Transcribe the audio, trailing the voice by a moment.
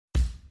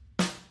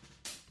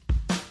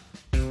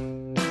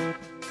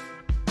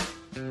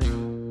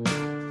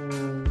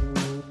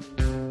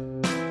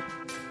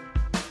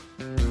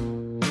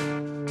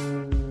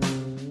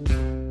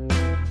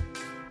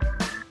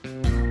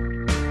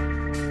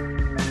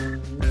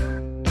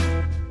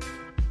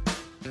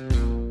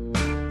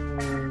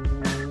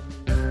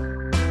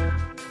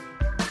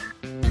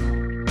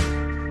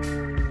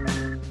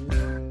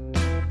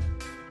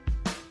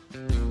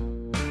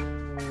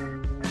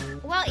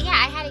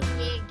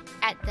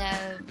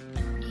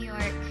the New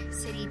York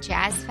City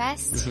Jazz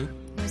Fest.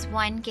 Mm-hmm. It was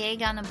one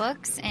gig on the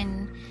books,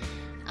 and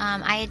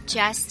I had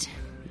just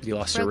You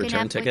lost your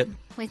return ticket?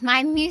 With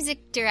my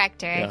music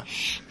director,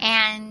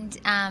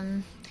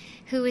 and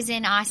who was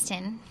in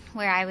Austin,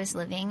 where I was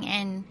living,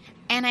 and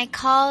I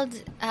called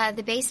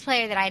the bass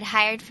player that I'd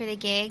hired for the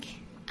gig,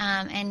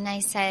 and I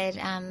said,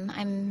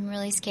 I'm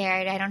really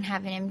scared. I don't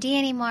have an MD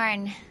anymore,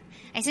 and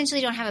I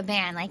essentially don't have a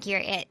band. Like, you're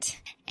it.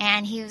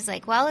 And he was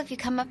like, well, if you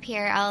come up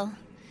here, I'll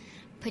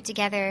put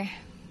together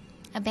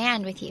a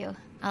band with you.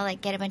 I'll,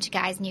 like, get a bunch of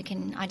guys, and you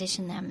can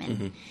audition them.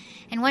 And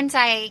and once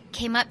I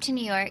came up to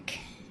New York,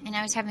 and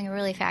I was having a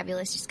really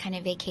fabulous just kind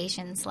of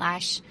vacation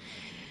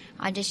 /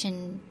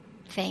 audition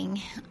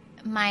thing,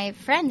 my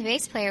friend, the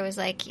bass player, was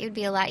like, it would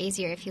be a lot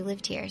easier if you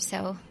lived here.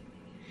 So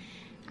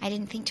I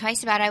didn't think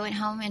twice about it. I went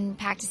home and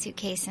packed a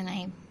suitcase, and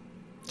I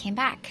came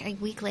back a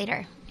week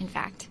later, in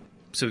fact.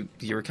 So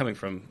you were coming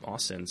from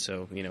Austin,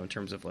 so, you know, in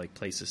terms of, like,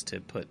 places to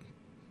put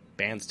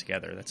bands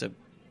together,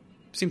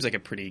 seems like a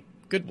pretty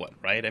good one,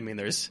 right? I mean,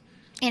 there's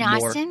in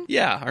more, Austin?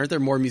 Yeah. Aren't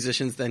there more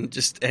musicians than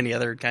just any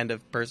other kind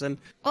of person?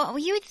 Well,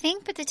 you would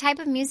think, but the type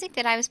of music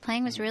that I was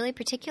playing was really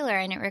particular,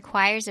 and it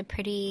requires a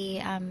pretty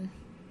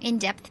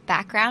in-depth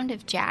background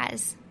of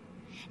jazz.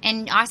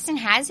 And Austin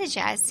has a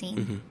jazz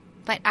scene,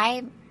 but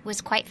I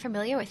was quite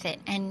familiar with it.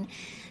 And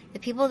the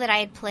people that I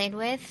had played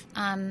with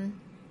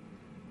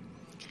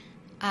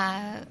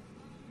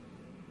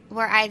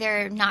were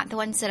either not the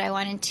ones that I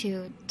wanted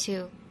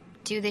to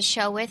do the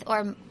show with,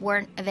 or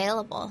weren't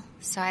available.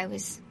 So I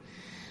was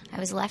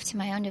left to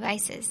my own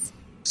devices.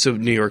 So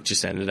New York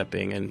just ended up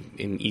being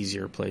an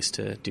easier place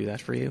to do that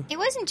for you? It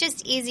wasn't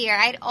just easier.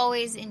 I'd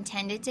always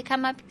intended to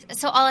come up,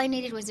 so all I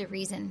needed was a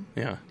reason.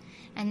 Yeah.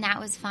 And that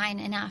was fine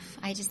enough.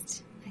 I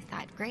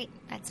thought, great,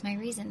 that's my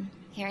reason.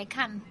 Here I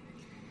come.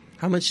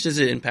 How much does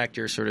it impact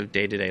your sort of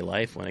day-to-day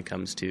life when it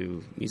comes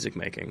to music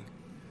making?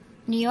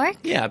 New York?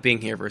 Yeah,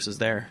 being here versus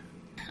there.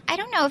 I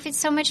don't know if it's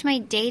so much my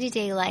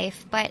day-to-day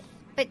life, but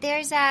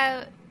there's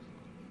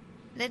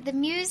the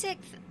music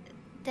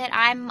that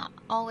I'm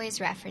always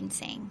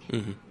referencing,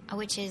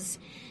 which is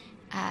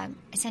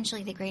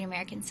essentially the Great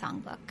American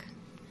Songbook,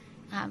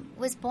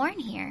 was born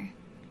here,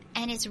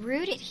 and it's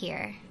rooted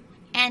here.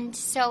 And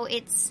so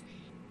it's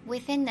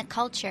within the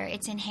culture,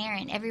 it's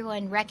inherent.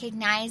 Everyone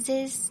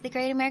recognizes the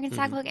Great American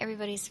Songbook.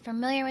 Everybody's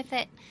familiar with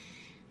it.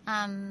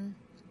 And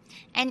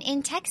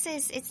in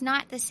Texas, it's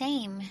not the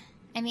same.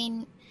 I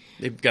mean,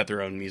 they've got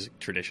their own music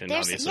tradition,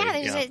 obviously. Yeah,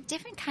 there's a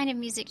different kind of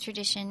music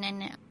tradition,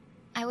 and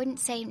I wouldn't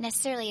say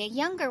necessarily a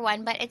younger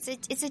one, but it's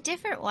a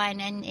different one,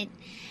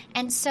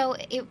 and so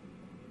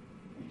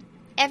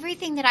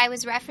everything that I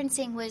was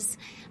referencing was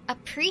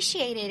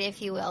appreciated,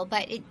 if you will,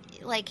 but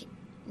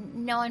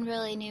no one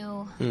really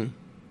knew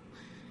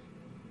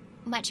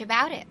much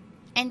about it.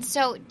 And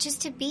so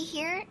just to be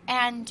here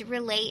and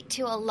relate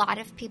to a lot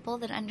of people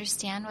that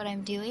understand what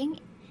I'm doing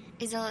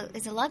is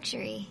a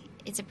luxury.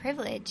 It's a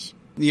privilege.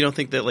 You don't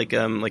think that like a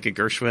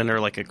Gershwin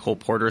or like a Cole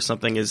Porter or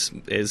something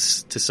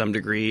is to some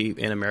degree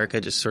in America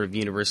just sort of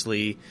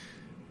universally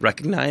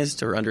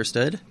recognized or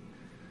understood?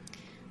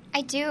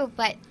 I do,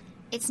 but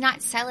it's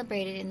not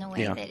celebrated in the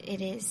way that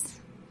it is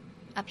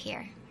up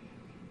here.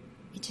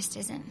 It just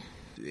isn't.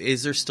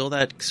 Is there still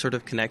that sort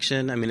of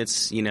connection? I mean,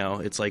 it's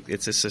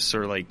just a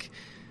sort of like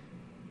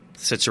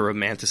such a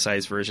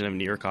romanticized version of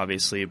New York,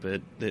 obviously,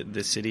 but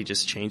the city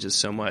just changes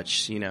so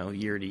much,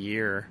 year to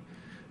year.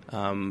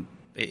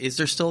 Is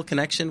there still a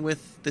connection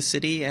with the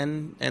city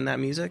and that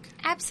music?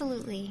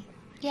 Absolutely.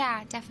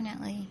 Yeah,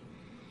 definitely.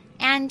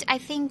 And I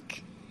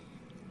think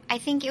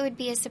it would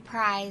be a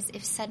surprise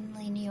if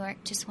suddenly New York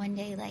just one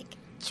day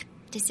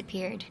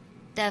disappeared.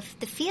 The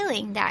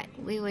feeling that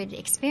we would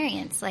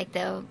experience, like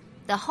the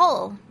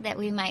hole that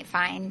we might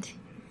find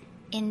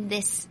in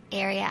this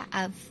area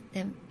of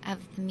the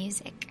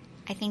music,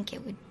 I think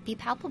it would be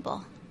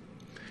palpable.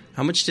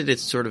 How much did it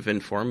sort of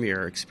inform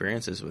your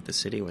experiences with the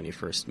city when you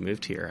first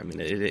moved here? I mean,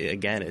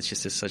 it's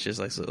just such a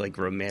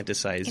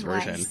romanticized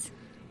version. Was.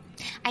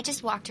 I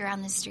just walked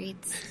around the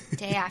streets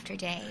day after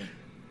day,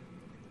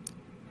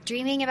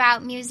 dreaming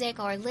about music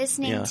or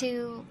listening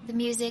to the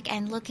music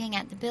and looking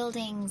at the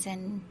buildings.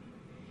 And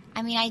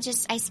I mean, I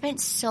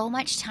spent so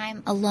much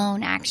time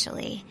alone,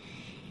 actually,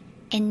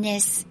 in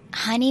this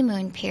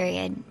honeymoon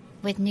period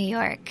with New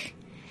York.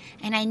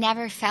 And I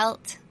never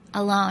felt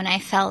alone. I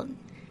felt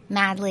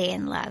madly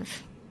in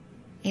love.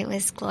 It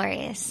was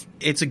glorious.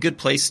 It's a good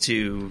place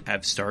to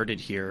have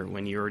started here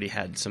when you already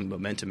had some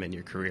momentum in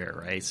your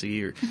career, right? So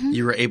you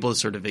were able to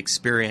sort of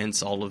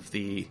experience all of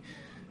the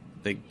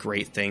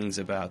great things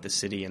about the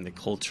city and the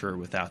culture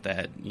without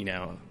that,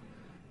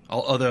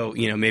 although,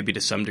 maybe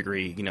to some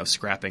degree,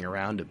 scrapping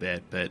around a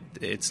bit, but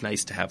it's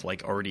nice to have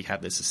already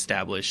have this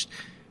established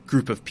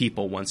group of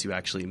people once you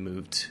actually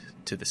moved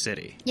to the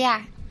city.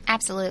 Yeah,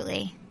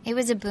 absolutely. It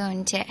was a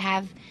boon to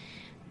have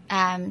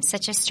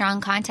such a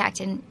strong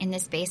contact in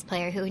this bass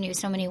player who knew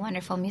so many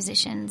wonderful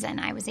musicians, and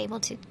I was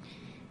able to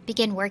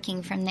begin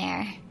working from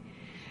there.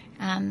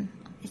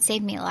 It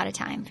saved me a lot of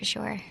time, for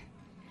sure.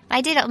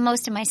 I did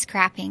most of my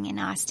scrapping in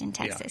Austin,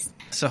 Texas.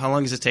 Yeah. So how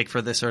long does it take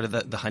for the sort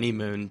of the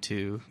honeymoon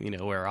to,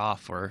 wear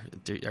off, or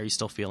are you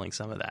still feeling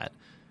some of that?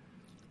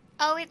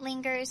 Oh, it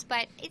lingers,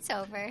 but it's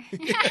over.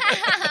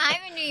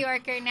 I'm a New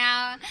Yorker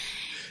now.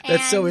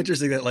 That's so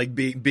interesting that, like,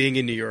 being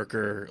a New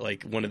Yorker,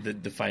 like, one of the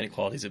defining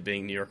qualities of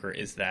being a New Yorker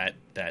is that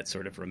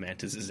sort of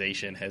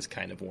romanticization has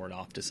kind of worn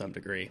off to some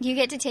degree. You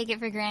get to take it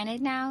for granted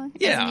now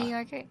as a New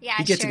Yorker? Yeah,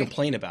 you get to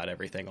complain about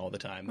everything all the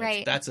time.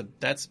 Right.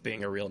 That's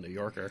being a real New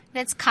Yorker.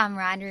 That's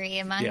camaraderie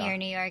among your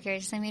New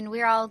Yorkers. I mean,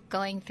 we're all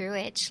going through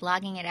it,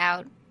 slogging it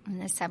out in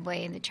the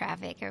subway, in the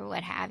traffic, or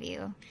what have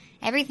you.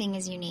 Everything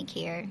is unique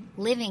here.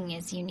 Living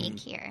is unique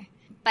here.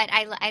 But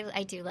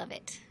I do love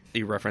it.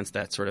 You referenced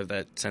that sort of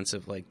that sense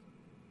of, like,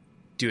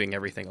 doing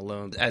everything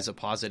alone as a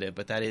positive,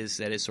 but that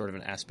is sort of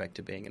an aspect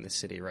to being in the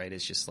city, right?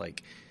 It's just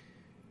like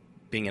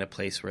being in a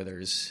place where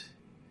there's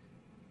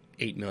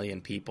 8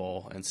 million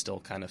people and still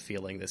kind of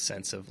feeling this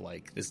sense of,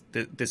 like,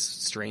 this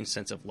strange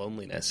sense of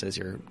loneliness as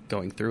you're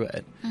going through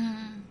it.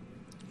 Mm-hmm.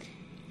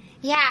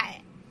 Yeah.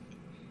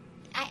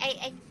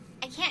 I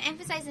can't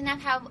emphasize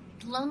enough how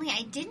lonely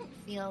I didn't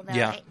feel, though.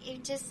 Yeah.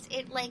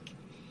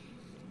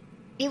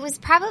 It was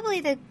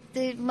probably the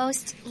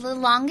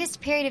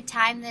longest period of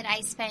time that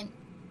I spent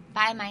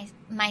by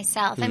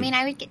myself. I mean,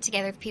 I would get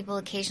together with people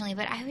occasionally,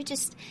 but I would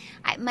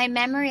my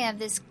memory of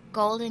this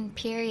golden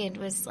period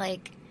was,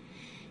 like,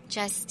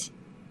 just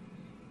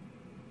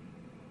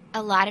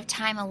a lot of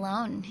time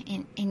alone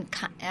in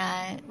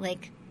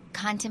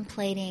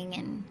contemplating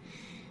and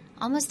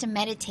almost a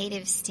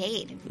meditative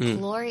state,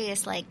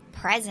 glorious, like,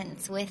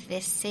 presence with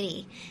this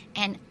city.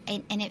 And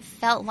it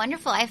felt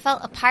wonderful. I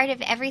felt a part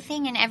of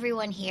everything and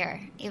everyone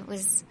here. It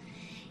was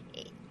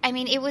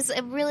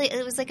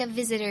like a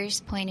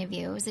visitor's point of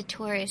view. It was a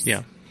tourist's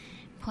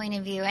point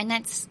of view. And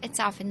it's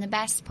often the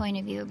best point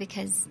of view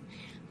because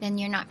then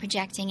you're not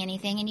projecting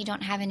anything and you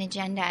don't have an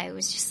agenda. It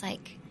was just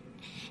like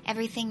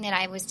everything that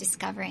I was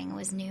discovering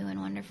was new and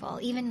wonderful.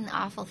 Even the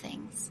awful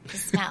things, the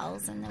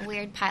smells and the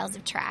weird piles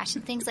of trash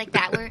and things like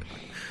that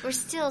were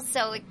still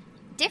so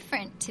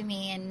different to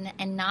me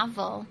and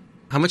novel.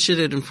 How much did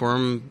it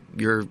inform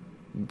your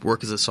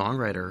work as a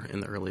songwriter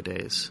in the early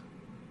days?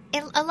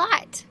 A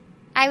lot.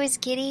 I was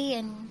giddy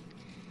and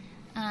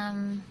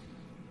kind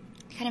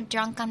of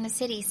drunk on the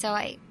city, so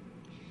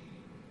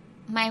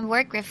my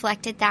work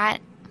reflected that.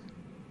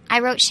 I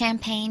wrote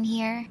Champagne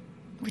here,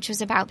 which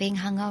was about being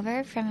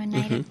hungover from a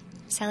night of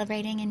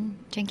celebrating and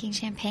drinking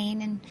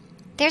champagne. And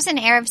there's an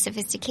air of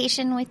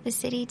sophistication with the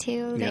city,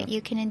 too, that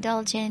you can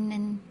indulge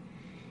in,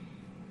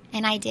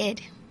 and I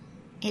did.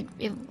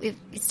 It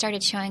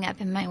started showing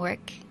up in my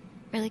work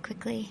really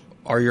quickly.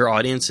 Are your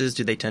audiences,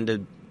 do they tend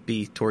to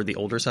be toward the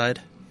older side?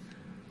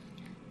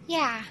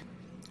 Yeah.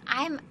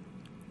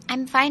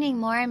 I'm finding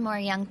more and more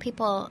young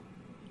people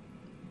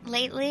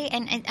lately,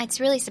 and it's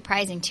really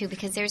surprising, too,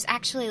 because there's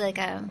actually, like,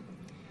 a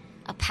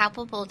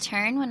palpable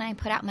turn when I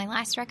put out my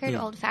last record,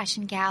 Old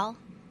Fashioned Gal.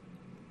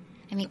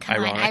 I mean,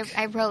 come on.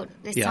 I wrote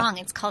this song.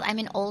 It's called I'm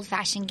an Old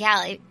Fashioned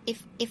Gal.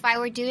 If I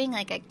were doing,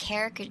 like, a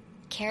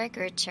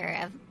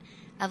caricature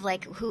of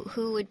like,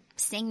 who would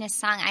sing this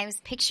song, I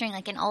was picturing,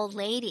 like, an old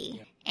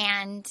lady.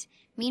 Yeah. And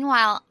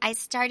meanwhile, I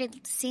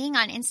started seeing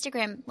on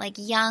Instagram, like,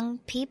 young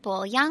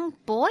people, young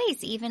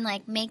boys even,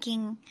 like,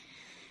 making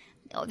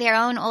their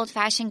own Old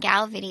Fashioned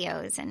Gal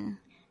videos and,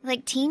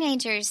 like,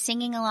 teenagers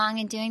singing along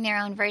and doing their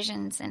own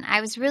versions. And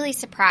I was really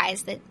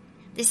surprised that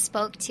this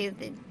spoke to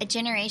a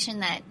generation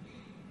that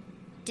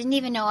didn't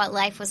even know what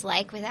life was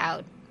like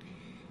without,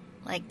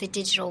 like, the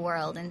digital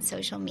world and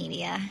social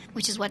media,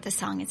 which is what the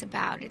song is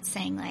about. It's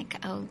saying, like,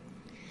 oh,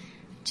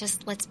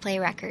 just let's play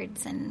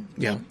records and,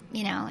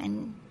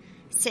 and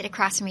sit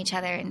across from each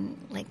other and,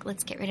 like,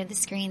 let's get rid of the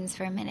screens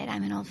for a minute.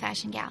 I'm an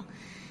old-fashioned gal.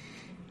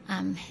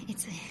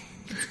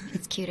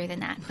 It's cuter than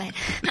that, but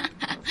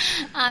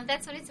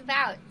that's what it's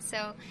about.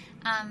 So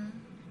I'm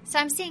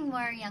seeing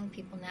more young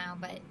people now,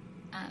 but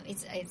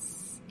it's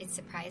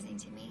surprising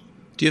to me.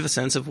 Do you have a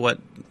sense of what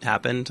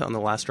happened on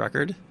the last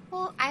record?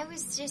 Well, I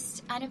was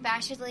just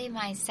unabashedly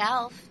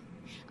myself.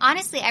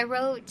 Honestly, I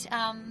wrote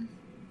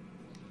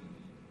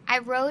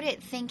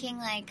it thinking,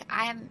 like,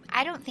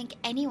 I don't think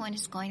anyone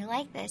is going to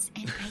like this,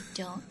 and I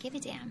don't give a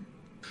damn.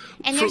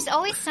 And there's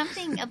always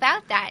something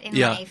about that in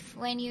life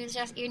when you're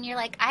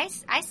like, I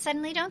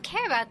suddenly don't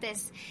care about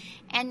this.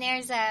 And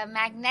there's a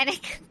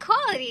magnetic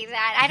quality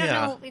that I don't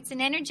know. It's an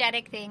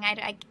energetic thing.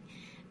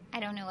 I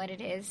don't know what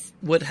it is.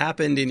 What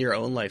happened in your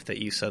own life that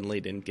you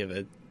suddenly didn't give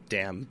a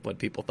damn what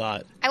people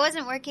thought? I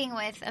wasn't working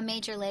with a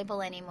major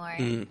label anymore.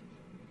 Mm.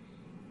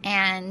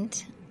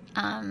 And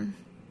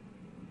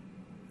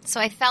so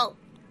I felt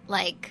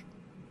like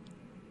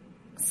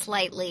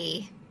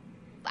slightly...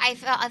 I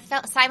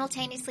felt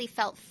simultaneously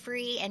felt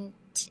free and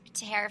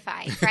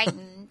terrified,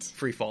 frightened.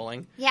 Free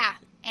falling? Yeah.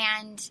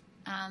 And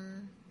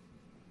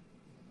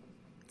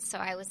so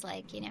I was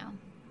like,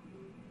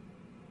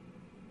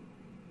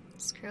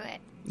 screw it.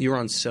 You were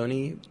on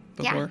Sony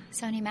before? Yeah,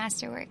 Sony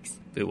Masterworks.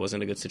 It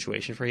wasn't a good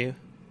situation for you?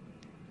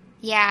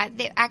 Yeah,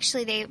 they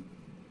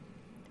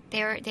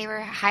were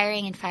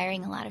hiring and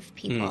firing a lot of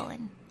people,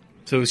 and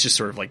So it was just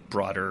sort of like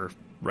broader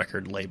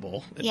record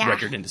label,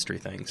 record industry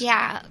things.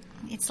 Yeah.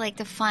 It's like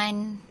the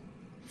fun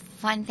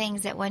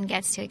things that one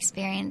gets to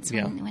experience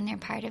when they're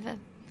part of a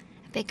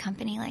big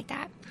company like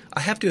that.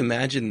 I have to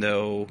imagine,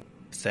 though,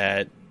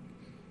 that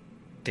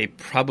they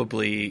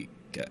probably,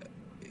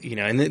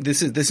 and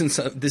this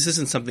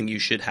isn't something you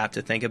should have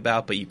to think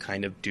about, but you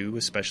kind of do,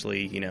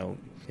 especially,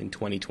 in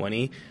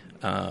 2020,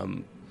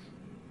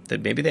 that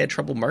maybe they had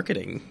trouble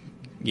marketing,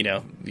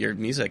 your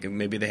music, and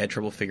maybe they had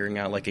trouble figuring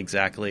out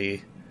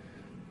exactly,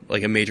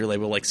 like a major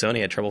label like Sony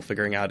had trouble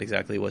figuring out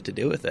exactly what to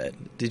do with it.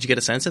 Did you get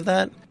a sense of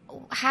that?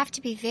 Have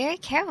to be very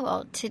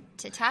careful to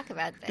talk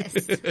about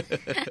this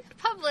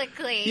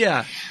publicly.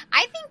 Yeah.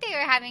 I think they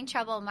were having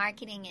trouble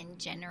marketing in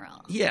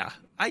general. Yeah.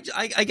 I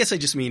guess I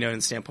just mean, in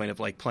the standpoint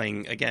of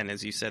playing, again,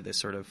 as you said, this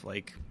sort of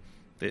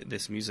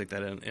this music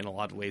that in a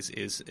lot of ways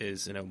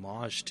is an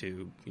homage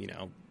to,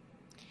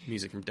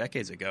 music from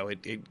decades ago.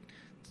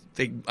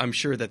 I'm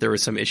sure that there were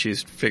some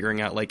issues figuring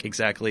out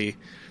exactly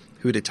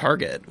who to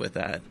target with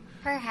that.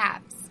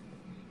 Perhaps.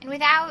 And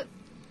without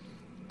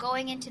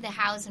going into the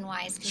hows and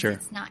whys,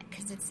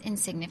 because it's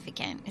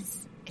insignificant.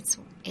 It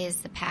is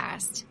the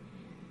past.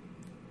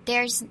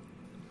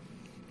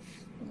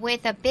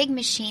 With a big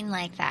machine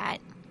like that,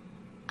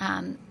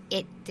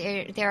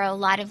 there are a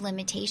lot of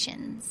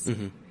limitations.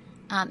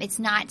 Mm-hmm. It's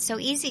not so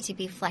easy to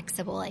be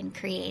flexible and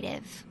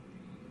creative,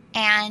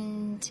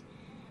 and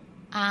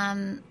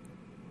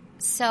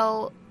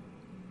so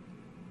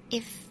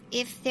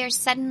if there's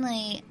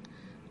suddenly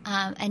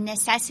a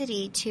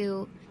necessity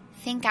to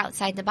think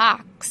outside the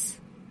box,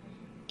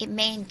 it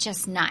may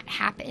just not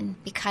happen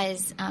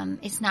because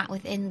it's not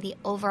within the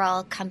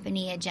overall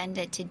company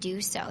agenda to do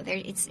so.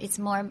 It's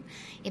more,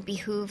 it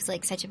behooves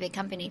such a big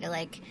company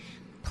to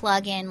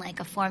plug in a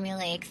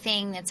formulaic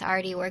thing that's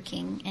already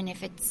working, and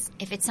if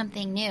it's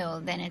something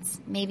new, then it's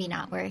maybe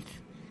not worth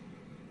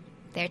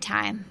their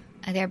time,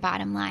 or their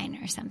bottom line,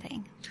 or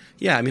something.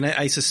 Yeah, I mean,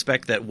 I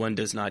suspect that one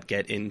does not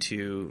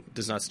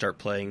start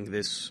playing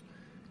this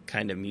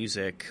kind of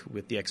music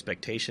with the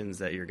expectations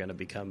that you're going to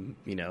become,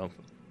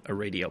 a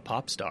radio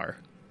pop star.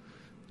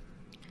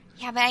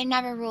 Yeah, but I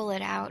never rule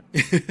it out.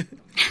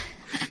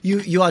 You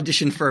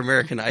auditioned for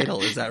American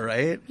Idol, is that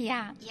right?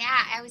 Yeah,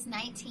 I was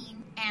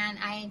 19, and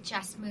I had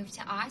just moved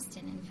to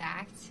Austin, in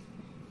fact.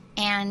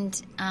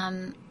 And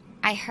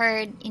I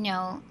heard,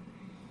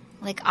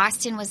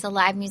 Austin was the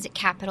live music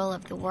capital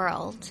of the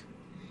world.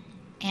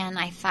 And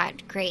I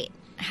thought, great,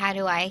 how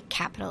do I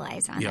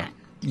capitalize on that?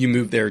 You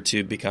moved there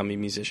to become a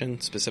musician,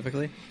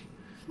 specifically?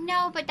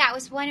 No, but that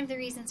was one of the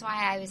reasons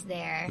why I was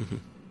there. Mm-hmm.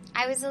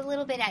 I was a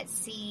little bit at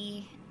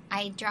sea.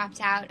 I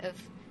dropped out of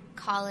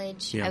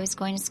college. I was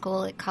going to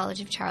school at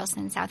College of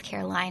Charleston, South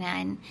Carolina,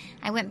 and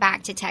I went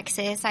back to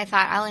Texas. I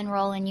thought I'll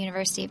enroll in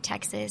University of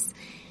Texas.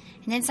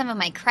 And then some of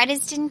my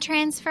credits didn't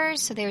transfer,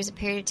 so there was a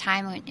period of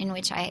time in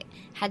which I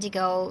had to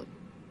go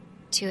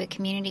to a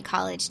community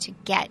college to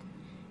get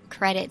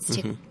credits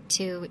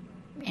to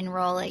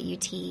enroll at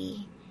UT.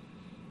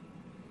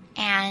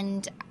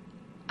 And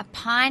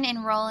upon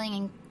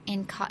enrolling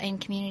in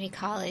community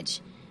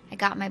college, I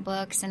got my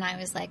books, and I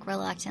was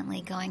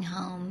reluctantly going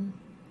home.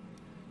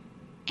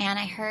 And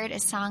I heard a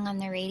song on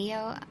the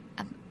radio,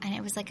 and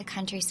it was a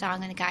country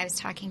song, and the guy was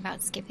talking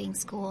about skipping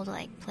school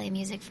to play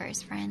music for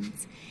his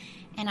friends.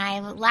 And I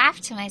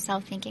laughed to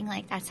myself, thinking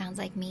that sounds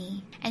like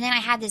me. And then I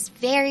had this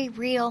very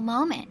real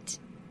moment,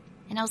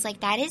 and I was like,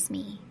 that is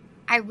me.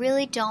 I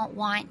really don't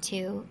want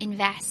to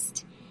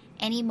invest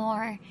any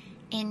more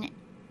in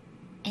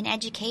an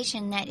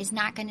education that is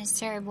not going to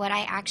serve what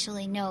I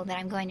actually know that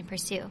I'm going to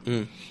pursue.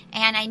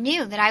 And I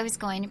knew that I was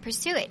going to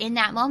pursue it. In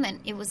that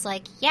moment, it was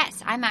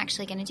yes, I'm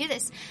actually going to do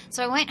this.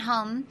 So I went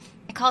home.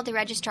 I called the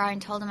registrar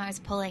and told him I was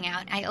pulling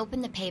out. I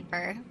opened the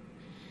paper.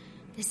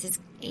 This is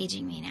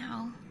aging me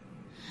now.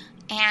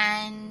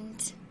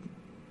 And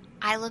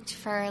I looked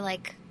for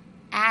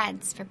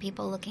ads for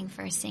people looking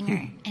for a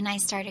singer. And I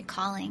started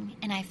calling,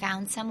 and I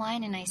found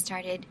someone, and I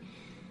started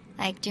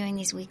doing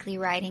these weekly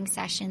writing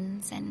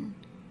sessions, and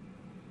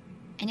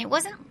it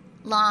wasn't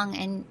long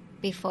and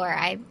before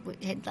I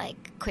had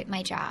quit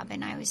my job,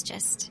 and I was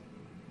just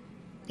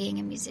being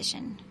a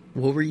musician.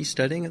 What were you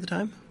studying at the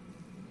time?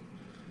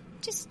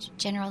 Just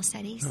general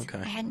studies. Okay.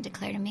 I hadn't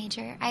declared a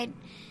major.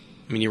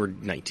 You were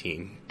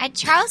 19. At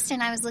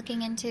Charleston, I was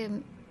looking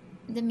into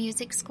the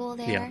music school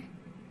there.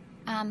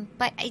 Yeah.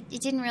 But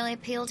it didn't really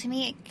appeal to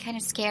me. It kind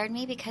of scared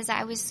me because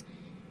I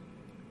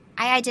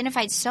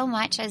identified so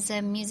much as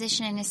a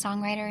musician and a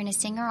songwriter and a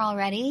singer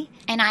already,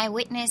 and I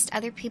witnessed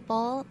other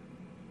people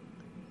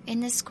in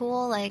the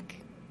school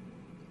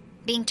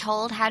being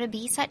told how to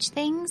be such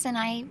things, and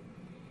I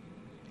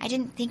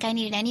didn't think I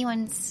needed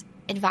anyone's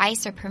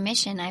advice or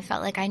permission. I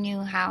felt like I knew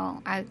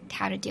how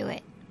to do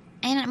it,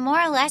 and more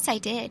or less I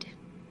did.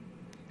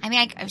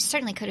 I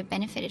certainly could have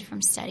benefited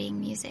from studying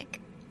music,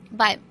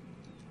 but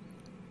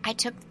I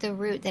took the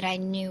route that I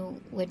knew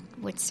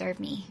would serve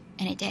me,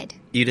 and it did.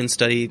 You didn't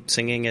study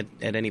singing at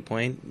any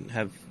point?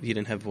 You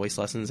didn't have voice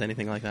lessons,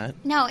 anything like that?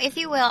 No, if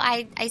you will,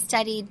 I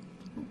studied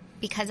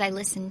because I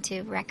listened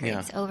to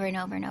records over and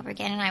over and over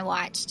again, and I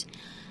watched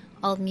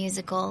old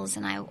musicals,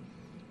 and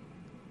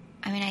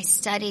I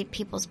studied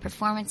people's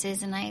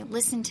performances, and I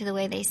listened to the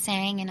way they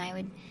sang, and I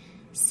would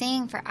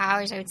sing for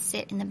hours. I would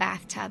sit in the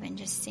bathtub and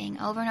just sing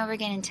over and over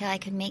again until I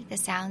could make the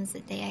sounds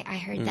that I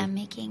heard them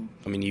making.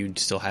 I mean, you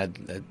still had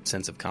a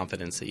sense of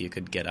confidence that you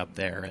could get up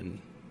there and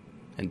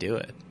do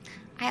it.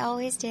 I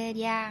always did,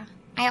 yeah.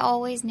 I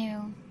always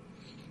knew.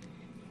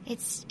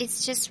 It's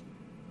just,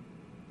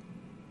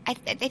 I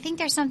think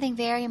there's something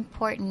very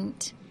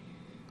important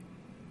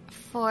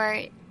for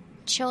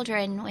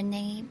children when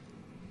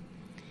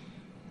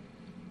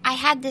I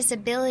had this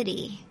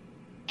ability,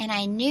 and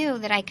I knew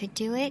that I could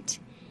do it,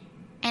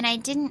 and I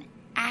didn't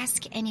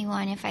ask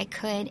anyone if I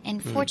could.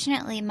 And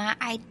fortunately,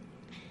 my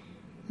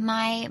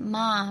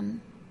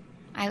mom,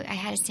 I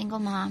had a single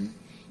mom.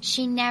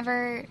 She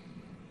never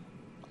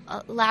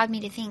allowed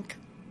me to think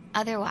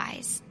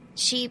otherwise.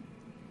 She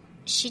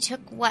took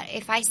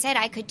if I said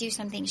I could do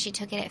something, she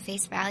took it at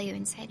face value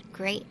and said,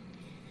 "Great,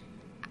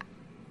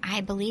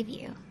 I believe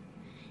you."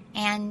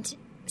 And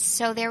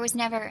so there was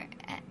never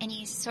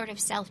any sort of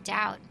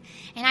self-doubt.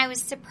 And I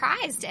was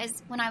surprised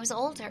when I was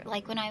older,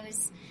 like when I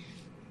was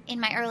in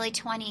my early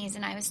 20s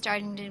and I was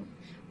starting to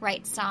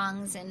write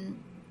songs, and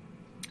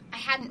I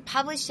hadn't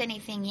published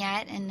anything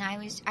yet, and I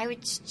was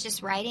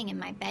just writing in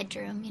my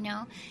bedroom,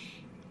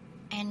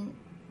 And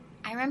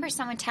I remember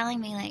someone telling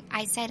me, like,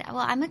 I said, "Well,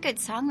 I'm a good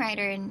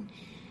songwriter,"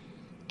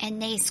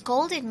 and they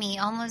scolded me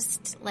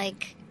almost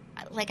like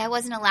I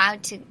wasn't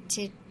allowed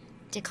to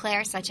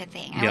declare such a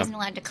thing. I wasn't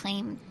allowed to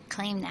claim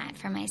that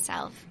for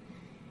myself.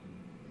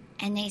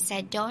 And they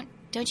said, "Don't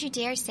you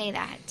dare say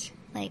that."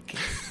 Like,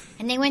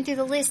 and they went through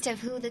the list of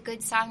who the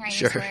good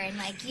songwriters were, and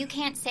like, you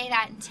can't say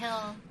that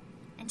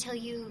until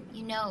you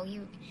know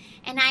you.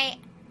 And I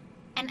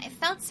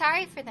felt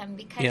sorry for them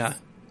because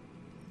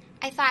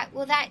I thought,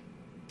 well, that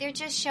they're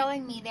just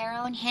showing me their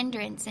own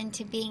hindrance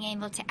into being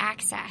able to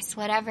access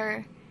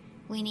whatever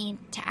we need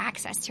to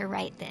access to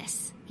write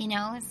this.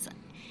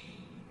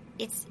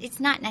 It's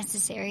not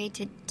necessary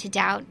to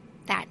doubt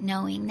that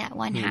knowing that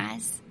one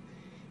has.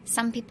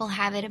 Some people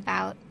have it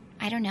about,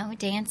 I don't know,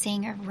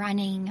 dancing or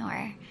running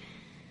or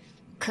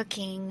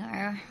cooking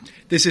or...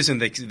 This isn't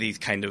the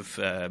kind of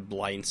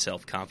blind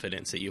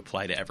self-confidence that you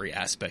apply to every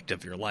aspect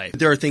of your life.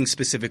 There are things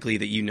specifically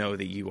that you know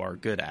that you are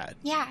good at.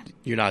 Yeah.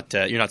 You're not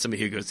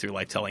somebody who goes through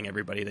life telling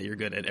everybody that you're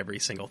good at every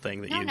single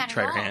thing that you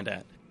try your hand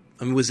at.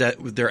 I mean, was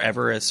there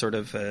ever a sort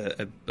of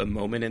a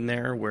moment in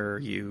there where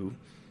you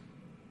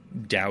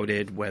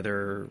doubted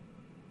whether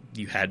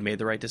you had made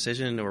the right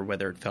decision, or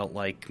whether it felt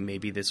like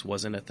maybe this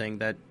wasn't a thing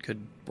that could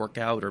work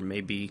out, or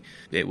maybe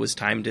it was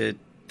time to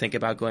think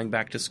about going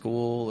back to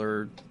school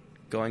or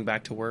going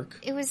back to work?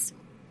 It was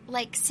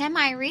like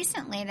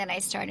semi-recently that I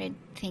started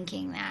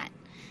thinking that,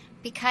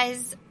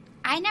 because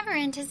I never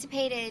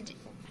anticipated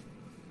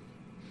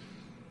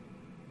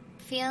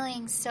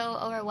feeling so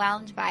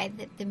overwhelmed by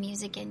the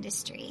music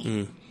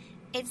industry.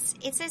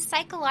 It's a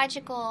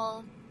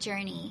psychological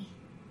journey.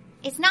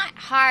 It's not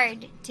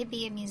hard to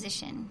be a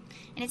musician,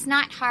 and it's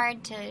not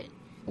hard to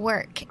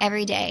work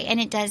every day, and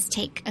it does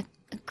take a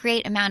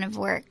great amount of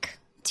work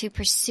to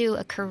pursue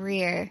a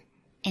career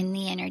in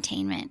the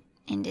entertainment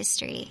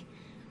industry.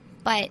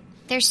 But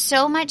there's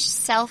so much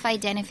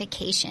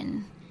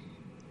self-identification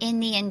in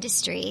the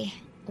industry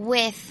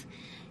with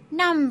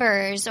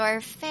numbers or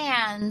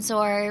fans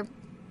or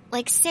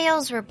like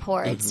sales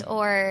reports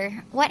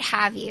or what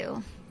have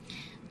you,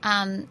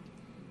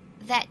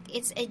 that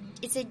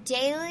it's a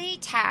daily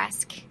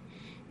task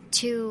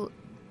to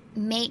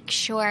make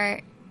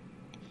sure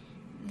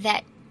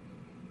that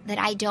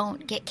I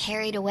don't get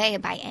carried away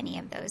by any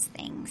of those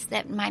things.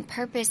 That my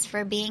purpose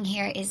for being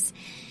here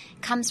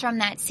comes from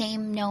that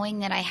same knowing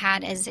that I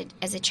had as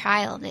a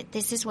child, that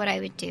this is what I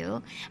would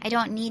do. I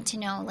don't need to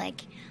know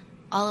like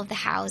all of the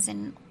hows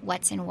and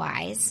whats and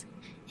whys,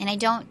 and I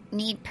don't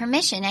need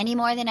permission any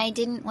more than I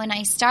didn't when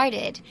I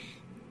started.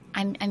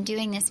 I'm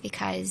doing this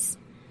because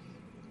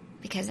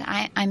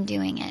I'm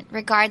doing it,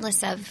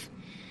 regardless of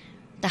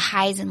the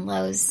highs and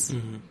lows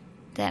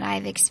that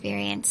I've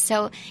experienced.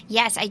 So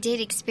yes, I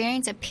did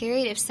experience a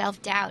period of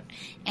self-doubt,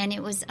 and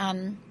it was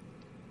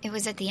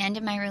at the end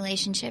of my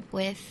relationship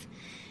with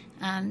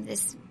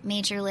this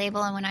major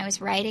label, and when I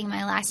was writing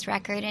my last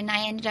record, and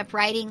I ended up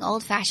writing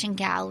Old Fashioned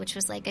Gal, which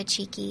was like a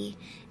cheeky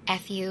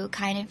FU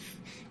kind of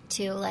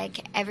to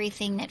like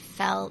everything that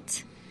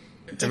felt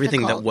difficult.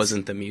 Everything that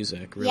wasn't the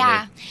music, really.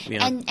 Yeah.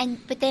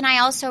 But then I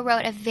also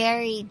wrote a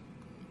very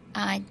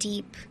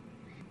deep,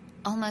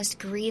 almost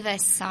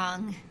grievous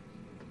song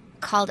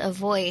called A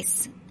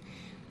Voice,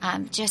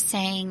 just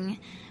saying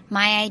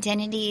my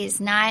identity is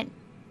not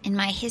in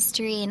my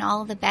history, and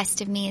all the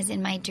best of me is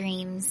in my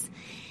dreams.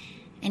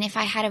 And if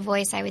I had a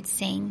voice, I would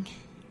sing.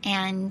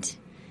 And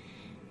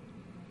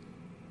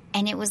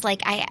it was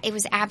like it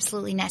was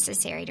absolutely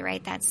necessary to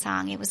write that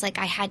song. It was like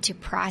I had to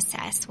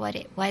process what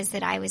it was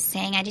that I was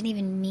saying. I didn't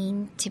even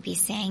mean to be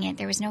saying it.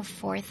 There was no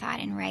forethought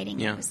in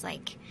writing. Yeah. It was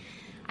like,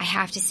 I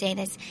have to say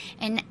this.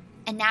 And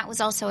that was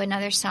also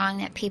another song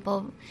that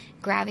people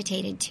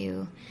gravitated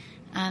to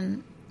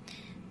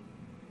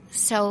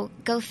So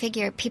go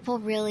figure. People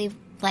really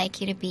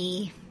like you to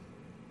be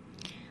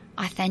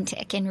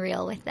authentic and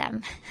real with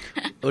them.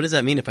 What does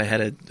that mean? If I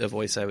had a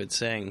voice, I would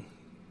sing.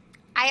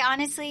 I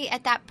honestly,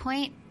 at that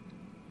point,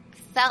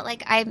 felt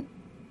like I,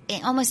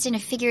 almost in a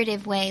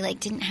figurative way, like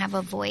didn't have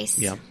a voice.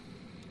 Yeah.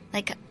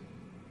 Like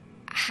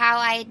how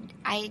I'd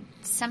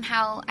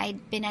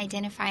been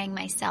identifying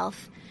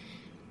myself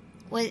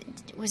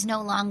was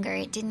no longer.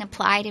 It didn't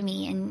apply to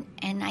me, and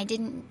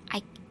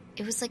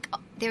it was like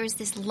there was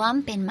this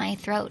lump in my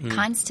throat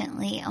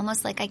constantly,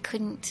 almost like I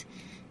couldn't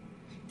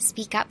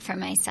speak up for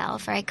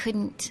myself, or I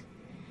couldn't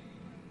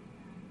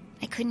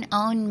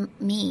own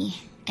me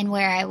and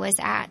where I was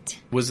at.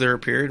 Was there a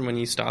period when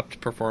you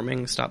stopped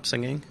performing, stopped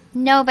singing?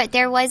 No, but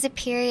there was a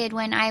period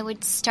when I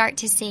would start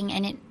to sing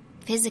and it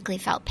physically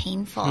felt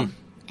painful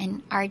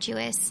and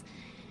arduous.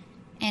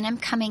 And I'm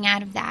coming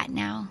out of that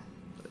now.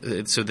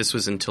 So this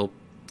was until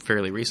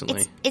fairly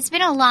recently? It's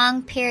been a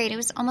long period. It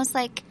was almost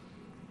like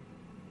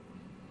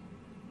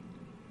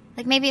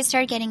maybe it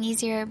started getting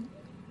easier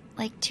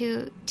like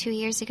two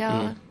years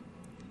ago.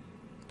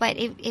 But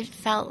it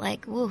felt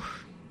like, woo,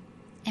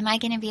 am I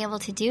going to be able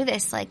to do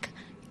this? Like,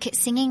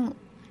 singing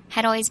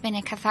had always been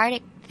a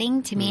cathartic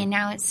thing to me, and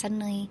now it's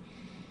suddenly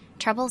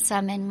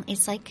troublesome, and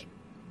it's like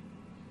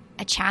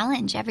a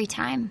challenge every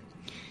time.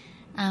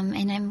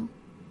 And I'm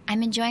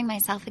enjoying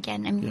myself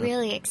again. I'm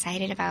really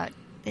excited about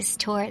this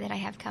tour that I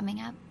have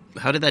coming up.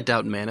 How did that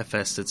doubt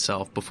manifest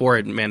itself before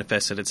it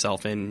manifested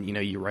itself in,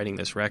 you writing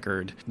this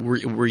record?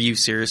 Were you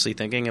seriously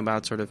thinking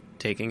about sort of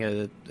taking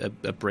a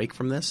break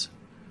from this?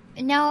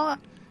 No.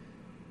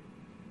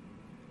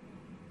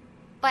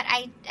 But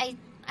I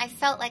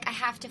felt like I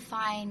have to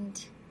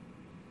find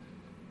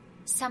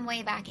some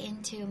way back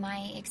into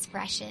my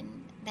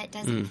expression that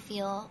doesn't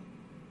feel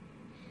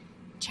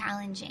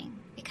challenging.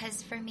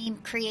 Because for me,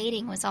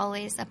 creating was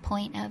always a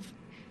point of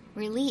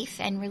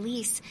relief and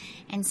release.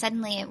 And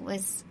suddenly it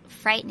was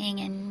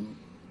frightening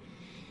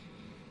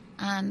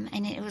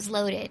and it was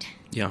loaded.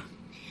 Yeah.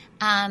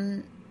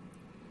 And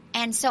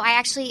so I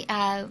actually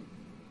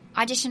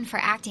auditioned for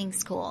acting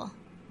school.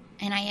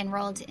 And I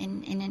enrolled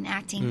in an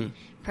acting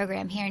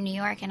program here in New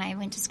York, and I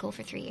went to school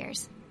for 3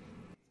 years.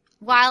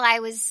 While I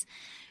was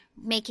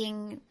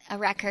making a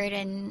record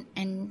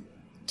and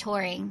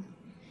touring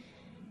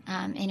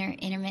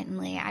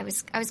intermittently, I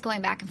was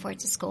going back and forth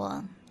to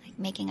school, like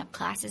making up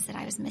classes that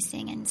I was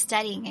missing and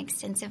studying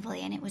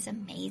extensively, and it was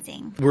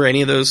amazing. Were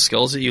any of those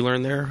skills that you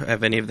learned there,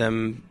 have any of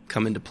them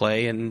come into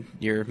play in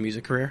your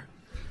music career?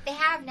 They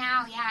have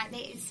now, yeah.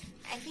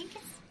 I think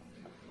it's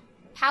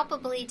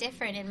palpably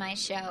different in my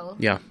show.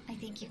 Yeah. I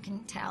think you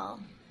can tell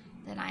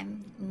that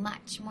I'm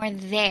much more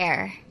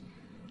there.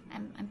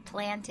 I'm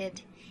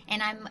planted,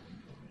 and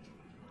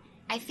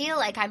I feel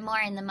like I'm more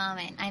in the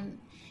moment.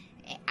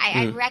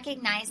 I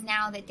recognize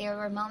now that there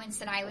were moments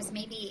that I was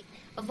maybe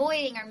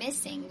avoiding or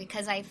missing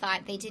because I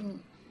thought they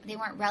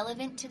weren't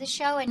relevant to the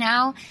show, and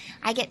now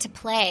I get to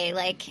play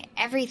like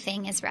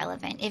everything is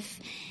relevant.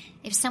 If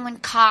someone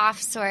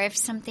coughs, or if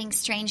something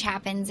strange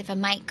happens, if a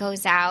mic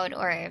goes out,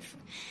 or if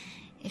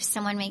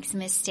someone makes a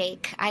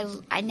mistake, I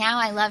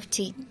love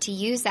to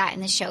use that in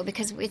the show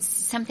because it's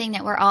something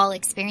that we're all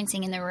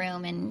experiencing in the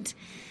room, and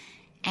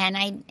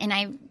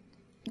I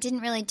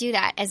didn't really do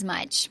that as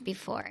much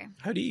before.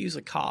 How do you use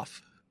a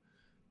cough?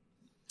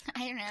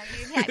 I don't know.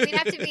 We'd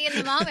have to be in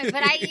the moment,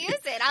 but I use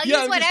it. I'll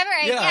use whatever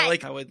I get. Yeah,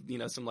 like how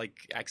would some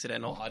like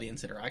accidental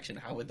audience interaction?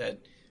 How would that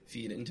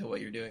feed into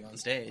what you're doing on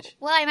stage?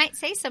 Well, I might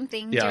say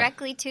something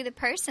directly to the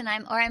person,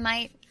 or I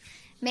might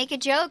make a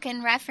joke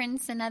and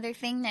reference another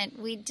thing that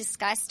we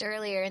discussed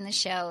earlier in the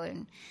show.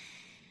 And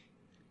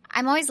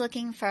I'm always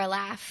looking for a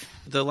laugh.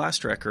 The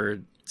last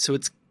record, so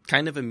it's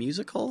kind of a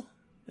musical?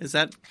 Is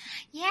that?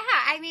 Yeah,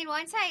 I mean,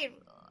 once I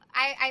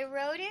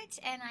wrote it,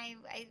 and I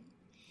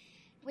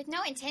with no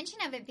intention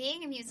of it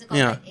being a musical,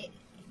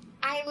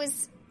 I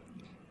was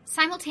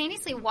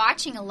simultaneously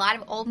watching a lot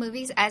of old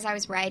movies as I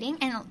was writing,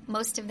 and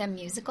most of them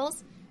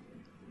musicals.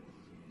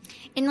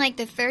 In like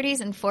the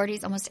 30s and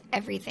 40s, almost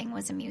everything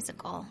was a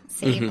musical,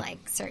 save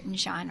like certain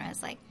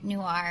genres like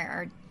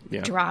noir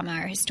or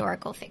drama or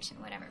historical fiction,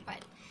 whatever.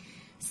 But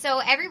so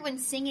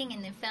everyone's singing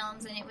in the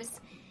films, and it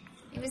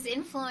was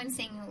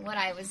influencing what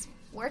I was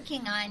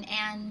working on,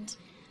 and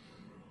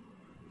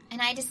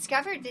I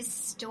discovered this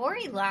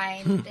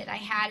storyline that I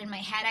had in my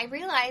head. I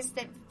realized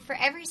that for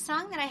every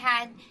song that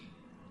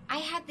I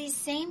had these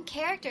same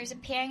characters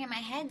appearing in my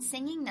head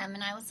singing them,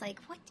 and I was like,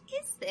 what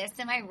is this?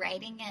 Am I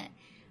writing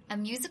a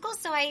musical?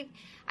 So I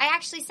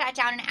actually sat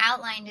down and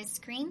outlined a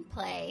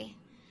screenplay,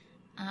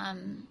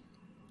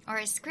 or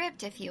a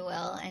script, if you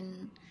will,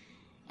 and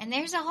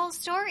there's a whole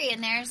story,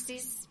 and there's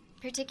these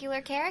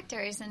particular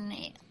characters, and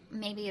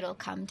maybe it'll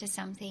come to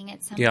something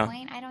at some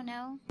point. I don't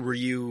know. Were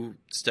you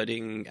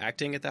studying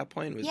acting at that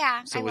point?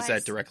 Yeah, So was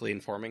that directly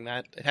informing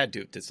that? It had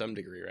to some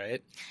degree,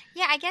 right?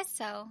 Yeah, I guess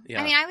so. Yeah.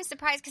 I mean, I was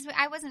surprised because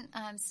I wasn't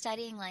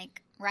studying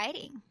like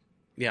writing.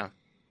 Yeah.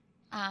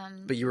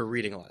 But you were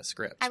reading a lot of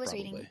scripts. I was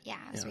reading. Yeah,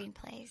 I was reading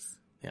plays.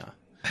 Yeah.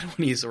 I don't want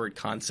to use the word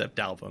concept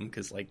album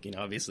because, like,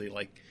 obviously,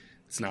 like,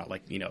 it's not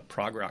like, a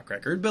prog rock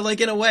record, but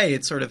like in a way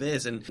it sort of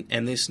is. And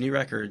this new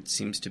record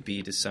seems to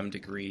be to some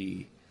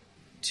degree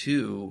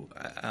too.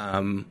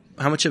 How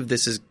much of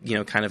this is,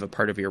 kind of a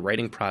part of your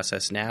writing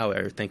process now,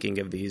 or thinking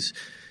of these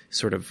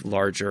sort of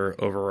larger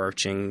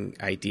overarching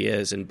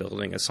ideas and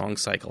building a song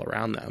cycle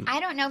around them? I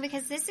don't know,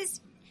 because this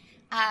is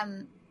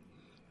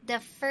the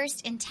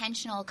first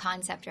intentional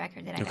concept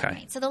record that I've ever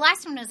made. So the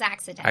last one was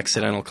accidental.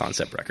 Accidental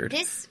concept record.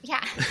 This,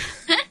 yeah.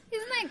 Isn't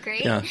that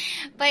great? Yeah.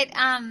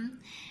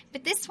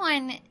 But this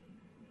one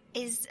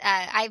is,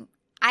 I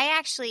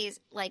actually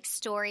like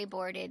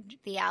storyboarded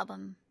the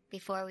album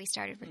before we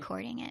started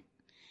recording it.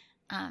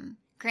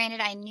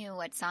 Granted, I knew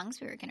what songs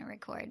we were going to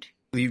record.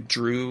 You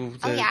drew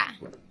the... Oh, yeah.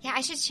 Yeah,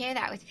 I should share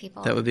that with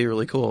people. That would be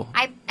really cool.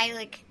 I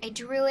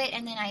drew it,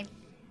 and then I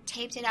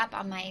taped it up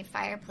on my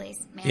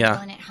fireplace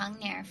mantel, and it hung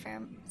there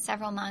for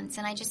several months.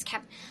 And I just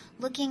kept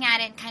looking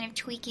at it, kind of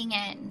tweaking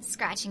it, and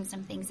scratching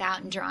some things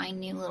out, and drawing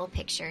new little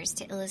pictures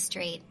to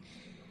illustrate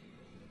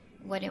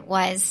what it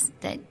was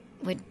that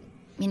would,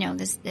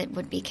 that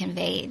would be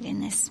conveyed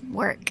in this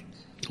work.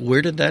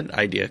 Where did that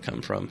idea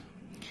come from?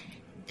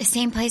 The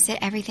same place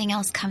that everything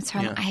else comes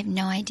from. Yeah. I have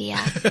no idea.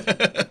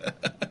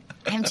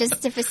 I'm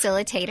just a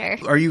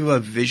facilitator. Are you a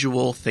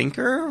visual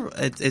thinker?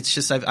 It's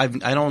just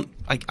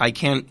I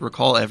can't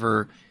recall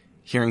ever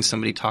hearing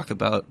somebody talk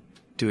about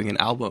doing an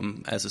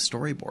album as a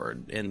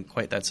storyboard in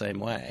quite that same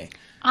way.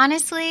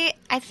 Honestly,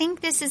 I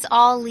think this is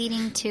all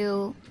leading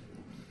to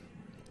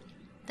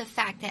the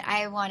fact that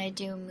I want to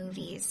do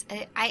movies.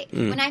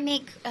 When I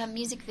make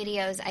music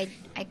videos,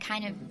 I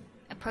kind of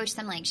approach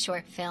them like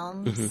short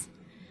films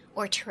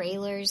or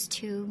trailers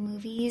to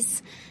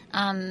movies.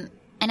 And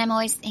I'm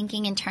always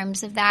thinking in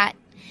terms of that.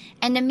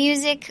 And the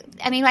music,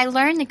 I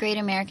learned the Great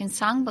American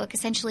Songbook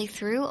essentially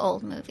through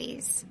old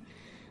movies.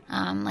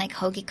 Like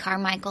Hoagy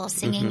Carmichael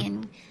singing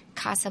in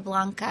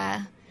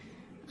Casablanca.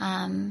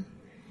 Fred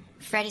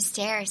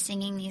Astaire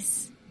singing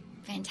these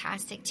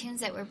fantastic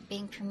tunes that were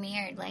being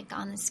premiered like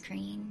on the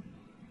screen.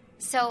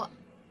 So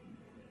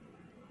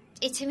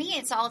to me,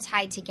 it's all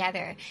tied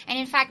together. And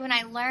in fact, when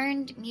I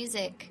learned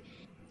music,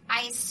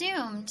 I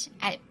assumed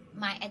at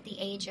the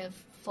age of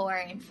 4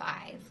 and 5,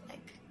 like,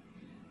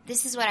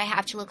 this is what I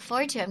have to look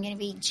forward to. I'm going to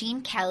be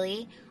Gene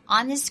Kelly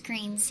on the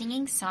screen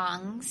singing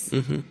songs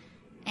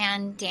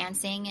and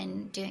dancing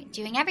and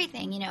doing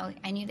everything.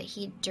 I knew that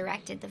he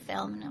directed the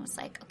film, and I was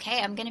like,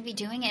 okay, I'm going to be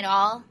doing it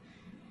all.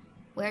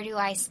 Where do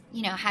I,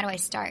 how do I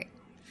start?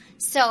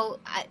 So,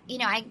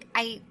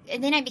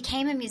 and then I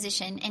became a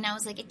musician, and I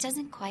was like, it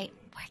doesn't quite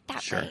work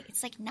that way.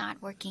 It's like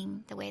not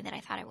working the way that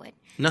I thought it would.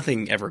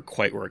 Nothing ever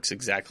quite works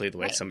exactly the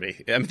way somebody...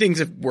 things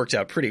have worked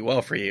out pretty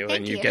well for you,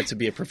 and you get to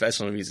be a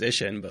professional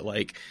musician, but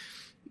like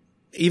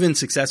even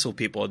successful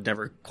people, it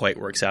never quite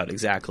works out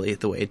exactly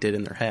the way it did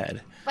in their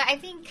head. But I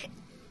think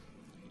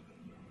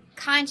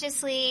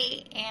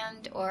consciously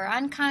and or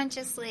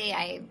unconsciously,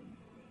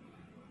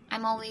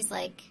 I'm always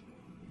like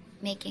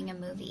making a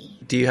movie.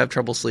 Do you have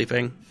trouble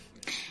sleeping?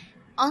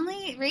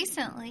 Only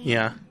recently.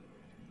 Yeah.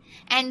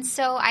 And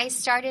so I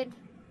started...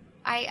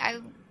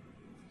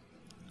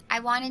 I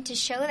wanted to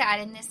show that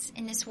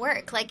in this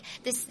work. Like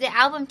the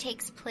album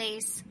takes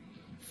place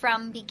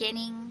from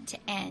beginning to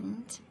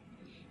end,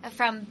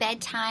 from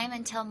bedtime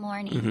until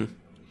morning.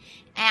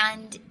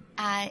 And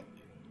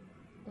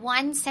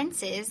one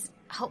senses,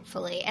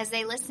 hopefully, as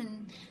they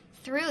listen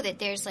through, that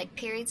there's like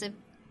periods of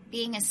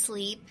being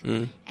asleep,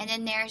 and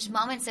then there's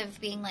moments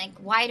of being like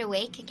wide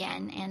awake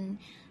again. And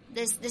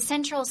the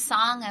central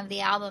song of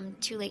the album,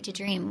 "Too Late to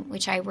Dream,"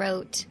 which I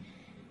wrote,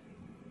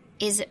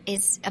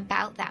 is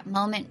about that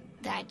moment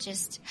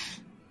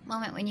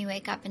when you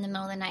wake up in the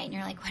middle of the night and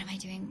you're like, what am I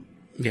doing?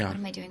 Yeah. What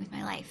am I doing with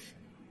my life?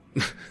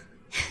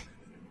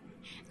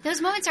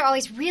 Those moments are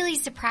always really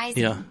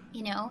surprising, and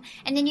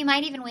then you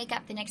might even wake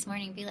up the next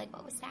morning and be like,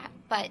 what was that?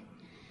 But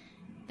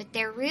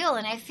they're real,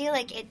 and I feel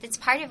like it's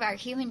part of our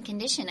human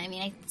condition.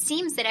 It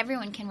seems that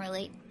everyone can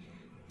relate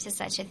to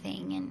such a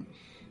thing,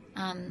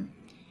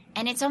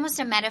 and it's almost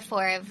a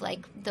metaphor of like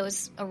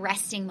those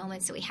arresting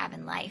moments that we have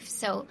in life.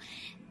 So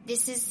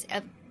this is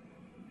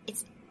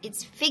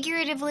it's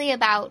figuratively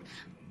about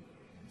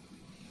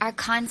our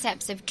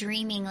concepts of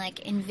dreaming,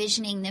 like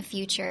envisioning the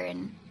future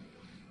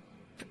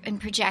and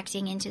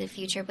projecting into the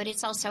future, but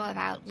it's also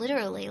about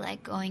literally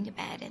like going to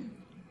bed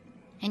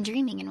and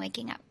dreaming and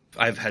waking up.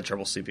 I've had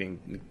trouble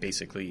sleeping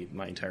basically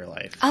my entire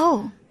life.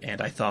 Oh.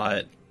 And I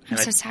thought... I'm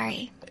so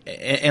sorry.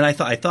 And I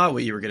thought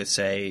what you were going to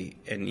say,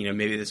 and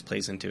maybe this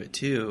plays into it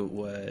too,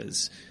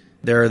 was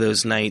there are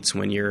those nights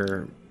when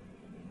you're...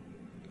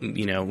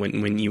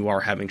 when you are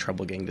having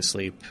trouble getting to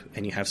sleep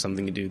and you have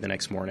something to do the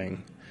next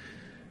morning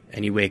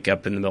and you wake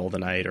up in the middle of the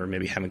night or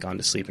maybe haven't gone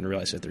to sleep and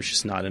realize that there's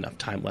just not enough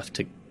time left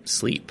to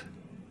sleep.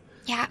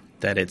 Yeah.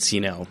 That it's,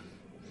 4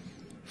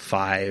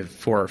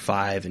 or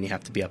 5 and you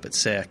have to be up at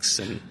 6.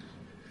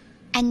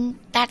 And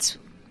that's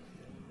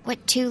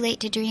what Too Late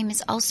to Dream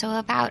is also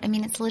about.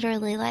 It's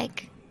literally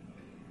like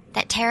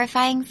that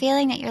terrifying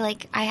feeling that you're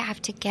like, I'm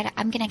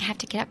going to have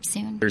to get up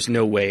soon. There's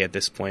no way at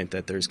this point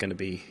that there's going to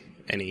be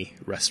any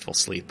restful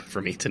sleep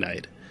for me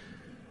tonight.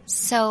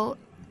 So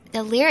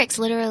the lyrics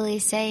literally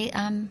say,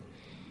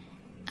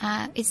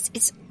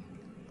 it's,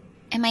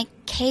 am I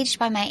caged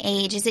by my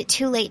age? Is it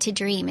too late to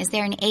dream? Is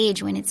there an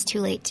age when it's too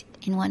late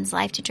in one's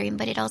life to dream?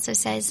 But it also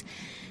says,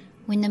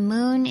 when the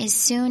moon is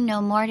soon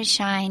no more to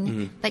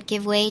shine, but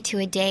give way to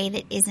a day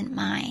that isn't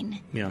mine.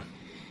 Yeah.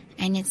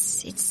 And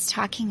it's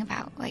talking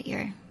about what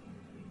you're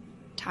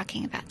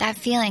talking about. That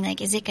feeling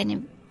like, is it going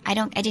to, I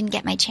didn't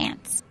get my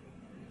chance.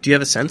 Do you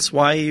have a sense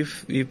why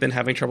you've been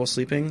having trouble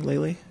sleeping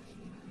lately?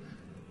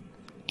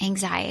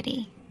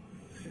 Anxiety.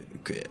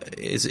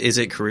 Is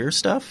it career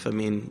stuff? I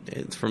mean,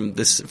 from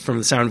the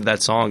sound of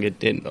that song,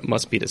 it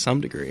must be to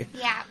some degree.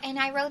 Yeah, and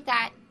I wrote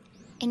that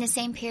in the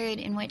same period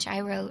in which I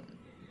wrote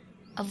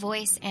A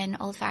Voice and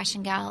Old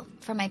Fashioned Gal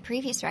for my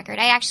previous record.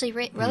 I actually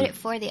wrote it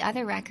for the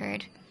other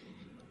record,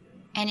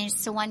 and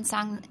it's the one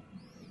song.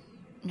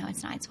 No,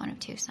 it's not. It's one of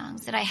two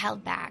songs that I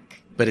held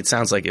back. But it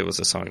sounds like it was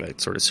a song that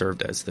sort of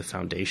served as the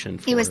foundation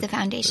for it. Was the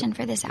foundation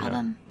for this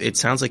album. It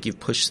sounds like you've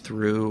pushed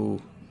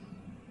through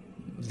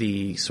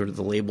the sort of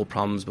the label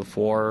problems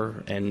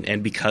before,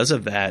 and because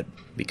of that,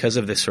 because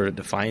of this sort of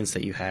defiance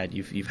that you had,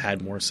 you've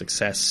had more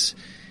success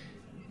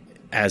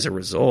as a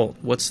result.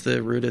 What's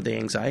the root of the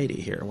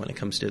anxiety here when it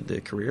comes to the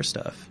career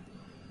stuff?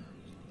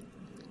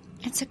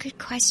 That's a good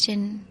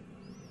question.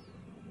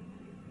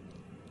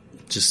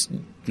 Just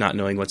not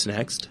knowing what's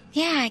next?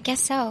 Yeah, I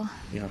guess so.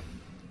 Yeah.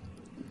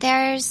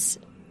 There's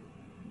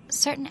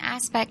certain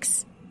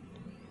aspects,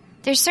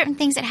 there's certain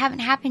things that haven't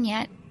happened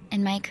yet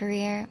in my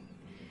career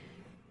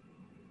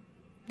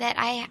that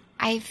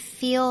I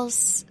feel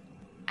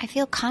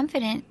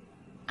confident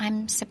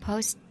I'm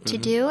supposed to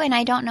do, and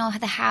I don't know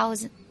the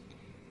hows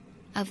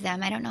of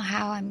them. I don't know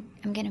how I'm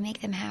going to make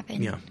them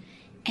happen. Yeah.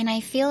 And I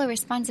feel a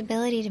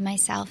responsibility to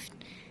myself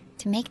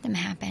to make them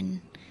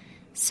happen.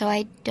 So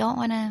I don't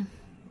want to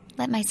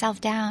let myself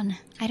down.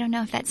 I don't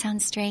know if that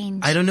sounds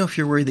strange. I don't know if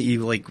you're worried that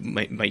you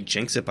might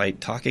jinx it by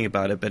talking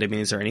about it, but I mean,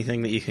 is there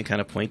anything that you can kind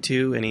of point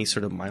to? Any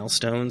sort of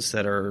milestones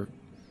that you're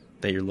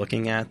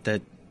looking at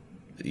that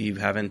you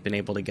haven't been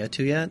able to get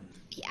to yet?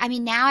 I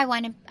mean, now I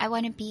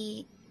want to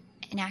be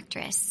an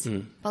actress,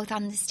 both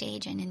on the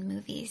stage and in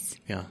movies.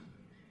 Yeah.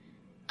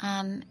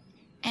 And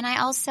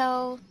I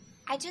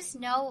just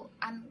know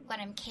what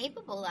I'm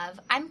capable of.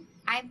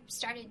 I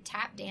started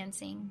tap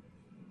dancing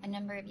a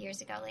number of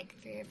years ago, like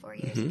 3 or 4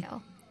 years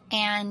ago.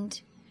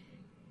 And,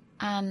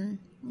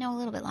 no, a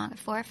little bit longer,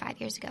 4 or 5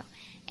 years ago.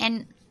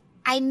 And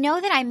I know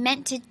that I'm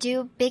meant to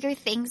do bigger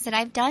things that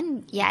I've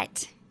done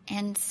yet.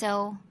 And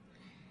so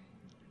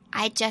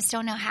I just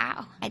don't know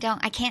how.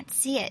 I can't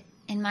see it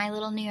in my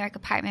little New York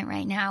apartment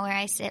right now where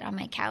I sit on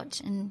my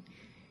couch and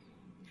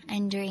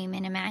dream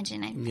and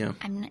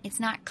imagine.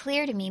 It's not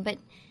clear to me, but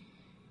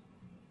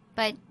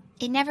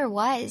it never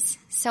was.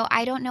 So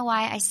I don't know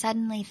why I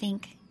suddenly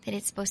think that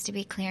it's supposed to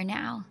be clear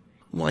now.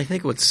 Well, I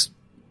think what's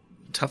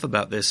tough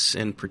about this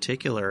in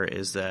particular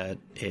is that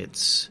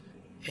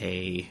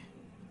in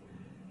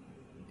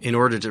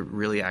order to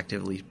really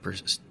actively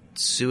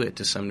pursue it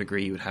to some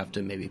degree, you would have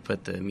to maybe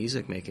put the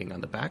music making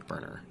on the back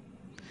burner.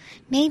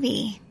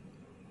 Maybe.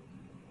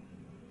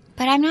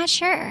 But I'm not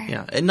sure.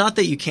 Yeah, and not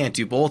that you can't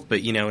do both,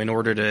 but, in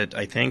order to,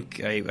 I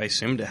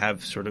assume to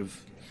have sort of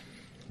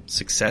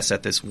success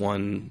at this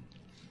one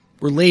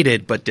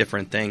related but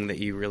different thing, that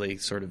you really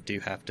sort of do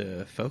have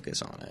to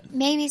focus on it.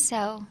 Maybe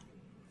so.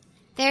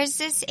 There's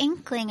this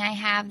inkling I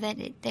have that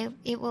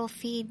they will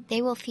feed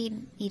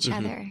each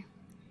other.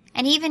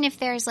 And even if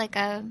there's like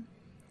a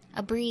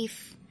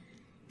brief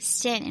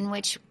stint in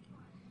which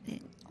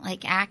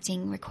like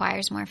acting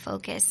requires more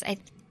focus,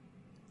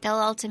 they'll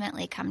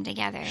ultimately come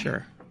together.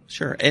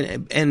 Sure.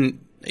 And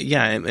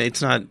yeah,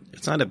 it's not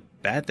a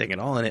bad thing at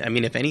all. And I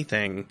mean, if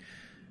anything,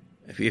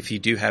 if you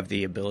do have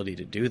the ability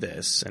to do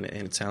this, and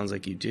it sounds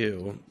like you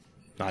do,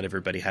 not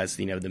everybody has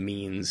the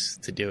means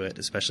to do it,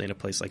 especially in a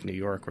place like New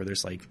York where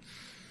there's like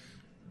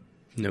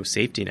no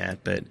safety net.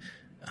 But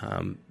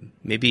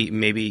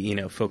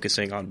maybe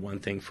focusing on one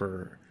thing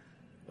for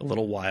a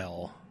little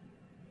while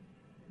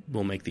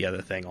will make the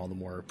other thing all the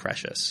more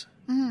precious.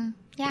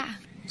 Yeah.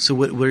 So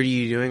what are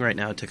you doing right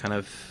now to kind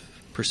of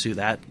pursue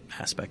that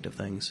aspect of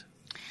things?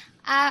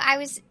 I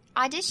was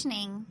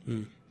auditioning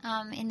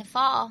in the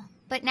fall,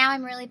 but now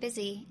I'm really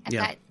busy. I've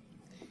got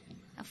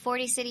a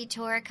 40-city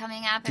tour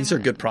coming up. These are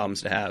good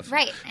problems to have.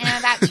 Right. And I'm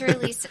about to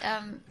release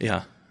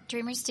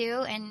Dreamers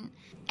 2,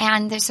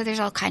 and there's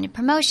all kind of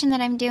promotion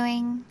that I'm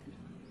doing.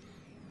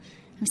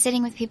 I'm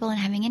sitting with people and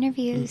having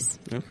interviews.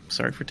 Oh,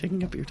 sorry for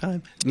taking up your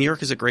time. New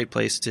York is a great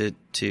place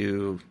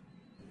to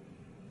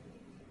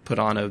put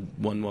on a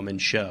one-woman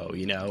show, or...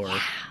 Yeah,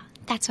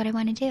 that's what I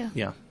want to do.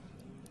 Yeah.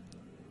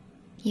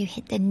 You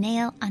hit the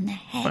nail on the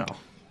head. Wow.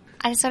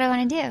 That's what I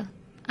want to do.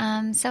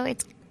 So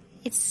it's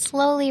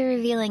slowly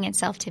revealing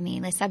itself to me,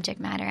 the subject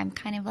matter. I'm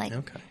kind of like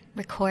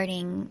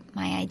recording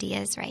my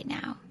ideas right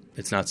now.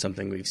 It's not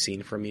something we've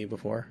seen from you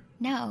before?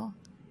 No.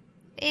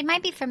 It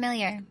might be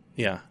familiar.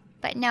 Yeah.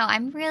 But no,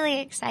 I'm really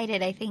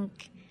excited. I think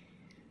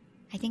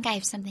I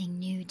have something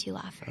new to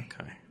offer.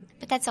 Okay.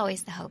 But that's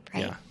always the hope,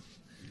 right? Yeah.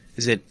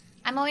 Is it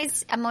I'm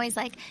always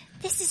like,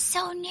 this is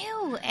so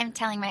new. I'm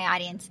telling my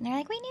audience, and they're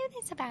like, we knew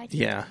this about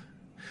you. Yeah.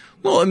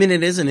 Well, I mean,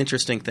 it is an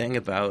interesting thing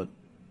about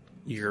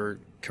your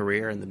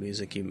career and the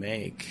music you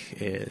make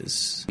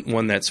is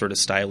one that sort of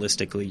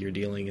stylistically you're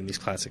dealing in these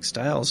classic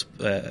styles,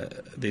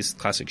 these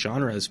classic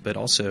genres, but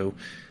also,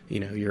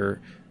 your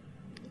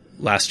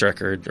last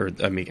record, or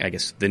I mean, I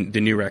guess the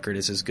new record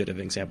is as good of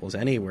an example as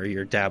any, where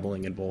you're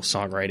dabbling in both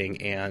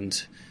songwriting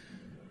and,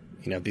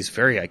 these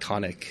very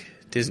iconic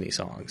Disney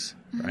songs,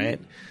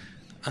 right?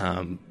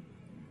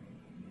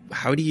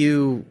 How do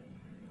you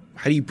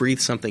breathe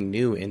something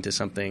new into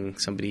something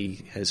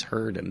somebody has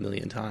heard a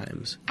million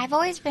times? I've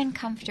always been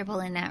comfortable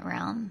in that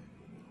realm.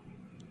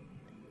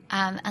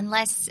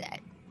 Unless,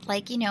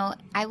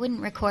 I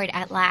wouldn't record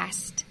At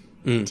Last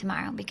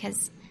tomorrow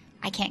because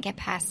I can't get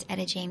past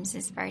Etta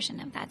James's version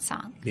of that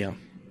song. Yeah.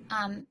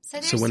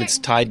 So when it's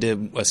tied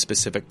to a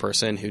specific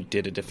person who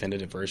did a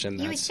definitive version,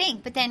 you would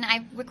think, but then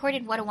I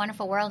recorded What a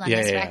Wonderful World on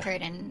this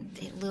record, and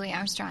Louis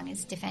Armstrong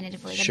is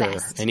definitively the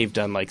best. And you've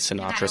done like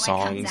Sinatra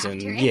songs,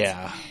 and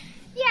Yeah,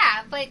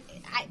 but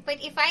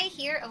if I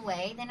hear a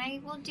way, then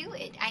I will do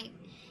it.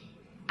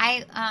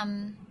 I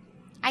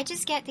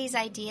just get these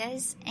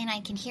ideas, and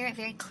I can hear it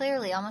very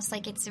clearly, almost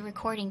like it's a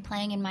recording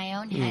playing in my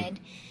own head,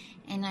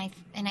 and I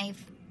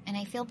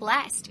feel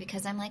blessed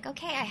because I'm like,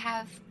 okay, I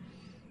have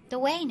the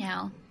way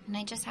now, and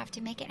I just have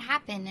to make it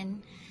happen.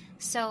 And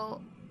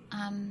so,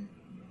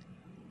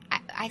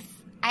 I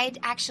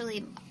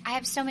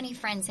have so many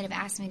friends that have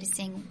asked me to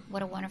sing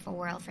What a Wonderful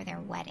World for their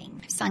wedding.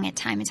 I've sung it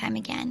time and time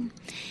again.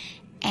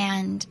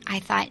 And I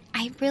thought,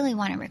 I really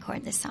want to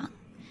record this song.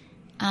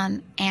 My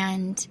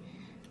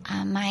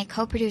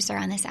co-producer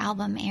on this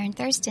album, Aaron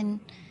Thurston,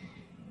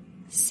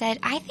 said,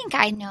 I think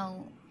I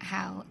know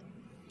how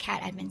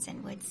Kat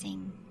Edmondson would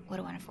sing What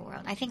a Wonderful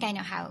World. I think I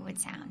know how it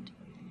would sound.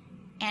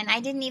 And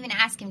I didn't even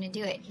ask him to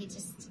do it.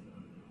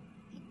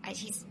 I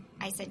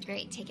said,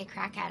 great, take a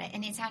crack at it.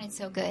 And it sounded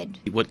so good.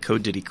 What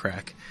code did he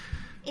crack?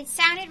 It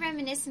sounded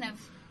reminiscent of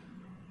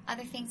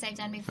other things I've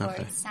done before.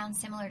 Okay. It sounds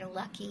similar to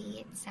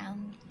Lucky.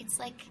 It's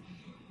like,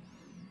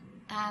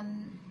 I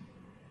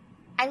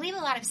leave a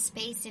lot of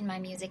space in my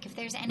music. If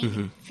there's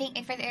anything,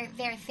 if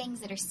there are things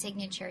that are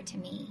signature to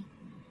me,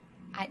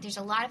 there's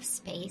a lot of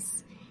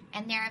space,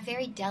 and there are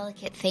very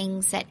delicate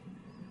things that,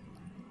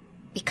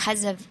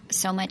 because of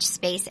so much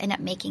space, end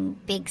up making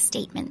big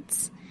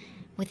statements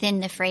within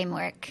the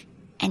framework.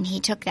 And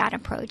he took that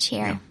approach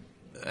here.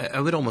 Yeah.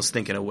 I would almost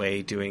think in a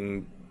way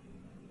doing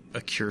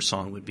a Cure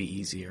song would be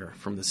easier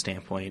from the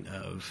standpoint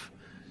of,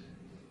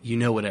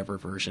 whatever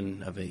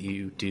version of it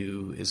you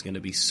do is going to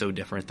be so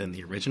different than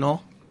the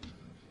original.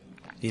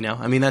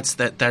 I mean, that's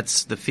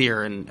the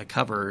fear in a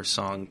cover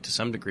song to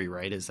some degree,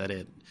 right? Is that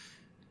it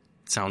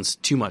sounds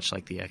too much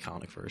like the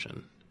iconic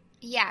version.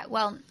 Yeah,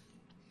 well,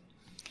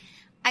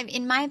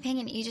 in my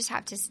opinion, you just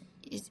have to,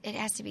 it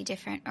has to be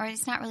different, or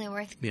it's not really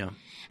worth. Yeah.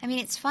 I mean,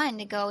 it's fun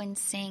to go and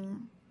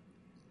sing.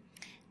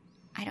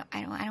 I don't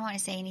want to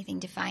say anything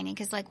defining,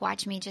 because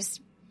watch me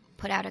just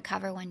put out a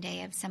cover one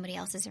day of somebody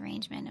else's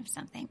arrangement of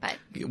something. But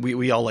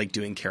we all like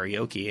doing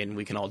karaoke, and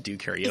we can all do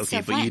karaoke, so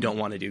but fun. You don't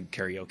want to do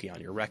karaoke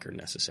on your record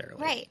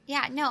necessarily. Right.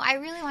 Yeah. No, I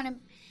really want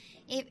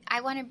to.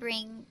 I want to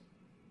bring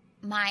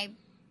my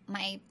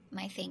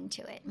thing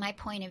to it, my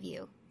point of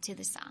view to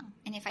the song,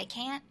 and if I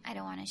can't, I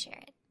don't want to share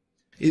it.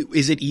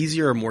 Is it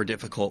easier or more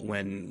difficult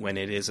when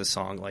it is a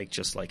song like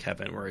Just Like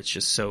Heaven, where it's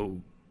just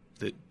so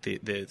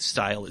the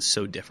style is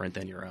so different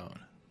than your own?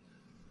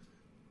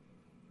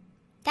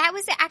 That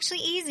was actually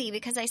easy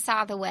because I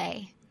saw the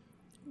way.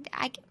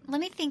 Let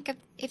me think of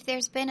if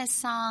there's been a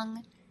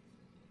song.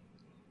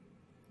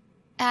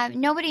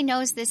 Nobody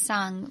knows this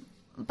song,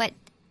 but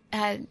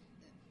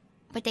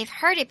they've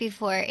heard it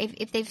before.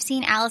 If they've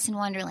seen Alice in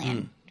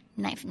Wonderland,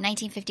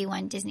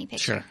 1951 Disney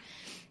picture. Sure.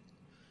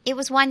 It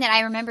was one that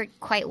I remembered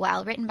quite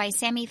well, written by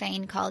Sammy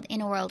Fain, called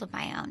In a World of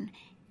My Own.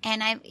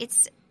 And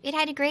it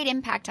had a great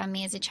impact on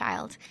me as a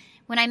child.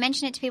 When I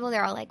mention it to people,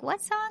 they're all like,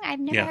 what song? I've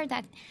never heard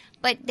that.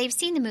 But they've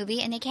seen the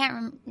movie, and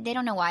they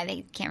don't know why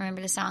they can't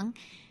remember the song.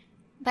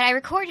 But I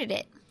recorded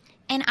it.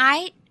 And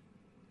I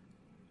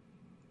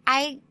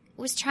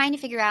was trying to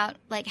figure out,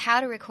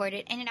 how to record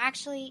it. And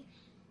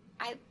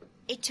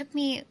it took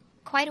me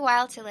quite a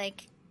while to,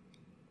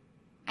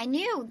 I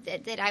knew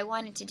that I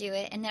wanted to do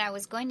it and that I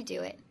was going to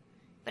do it.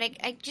 But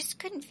I just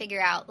couldn't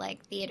figure out,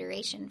 the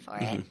iteration for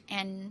it.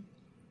 And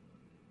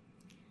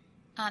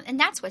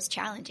that's what's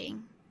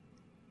challenging.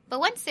 But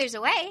once there's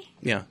a way,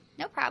 no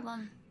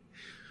problem.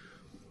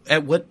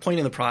 At what point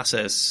in the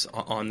process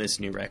on this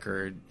new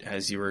record,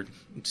 as you were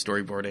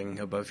storyboarding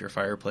above your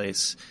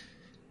fireplace,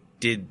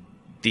 did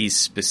these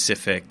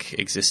specific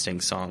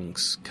existing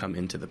songs come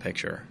into the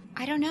picture?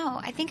 I don't know.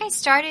 I think I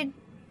started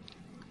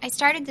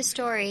the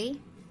story,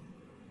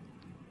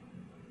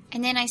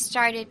 and then I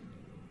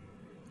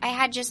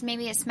had just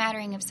maybe a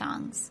smattering of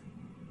songs.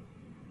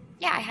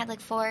 Yeah, I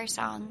had 4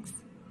 songs.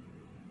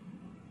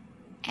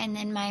 And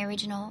then my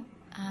original,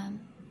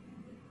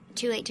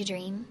 Too Late to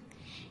Dream.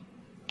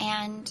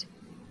 And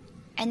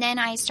then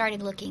I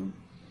started looking.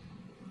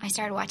 I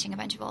started watching a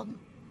bunch of old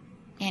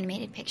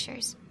animated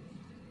pictures.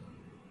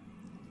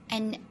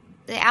 And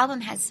the album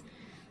has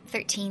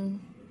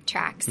 13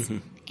 tracks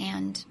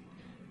and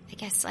I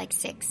guess like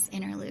 6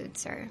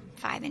 interludes or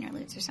 5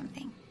 interludes or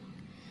something.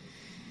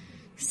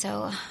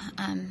 So,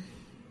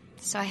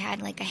 so I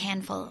had like a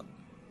handful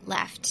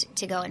left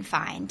to go and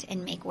find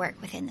and make work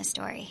within the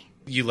story.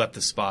 You left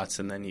the spots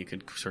and then you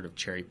could sort of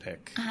cherry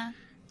pick.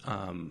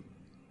 And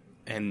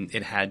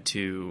it had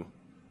to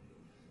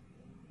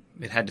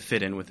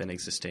fit in with an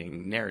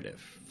existing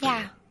narrative.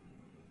 Yeah.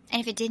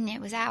 And if it didn't,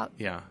 it was out.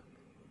 Yeah.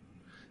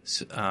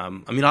 So, I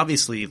mean,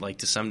 obviously, like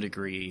to some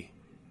degree,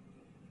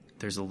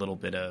 there's a little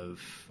bit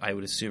of, I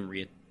would assume,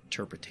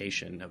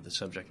 reinterpretation of the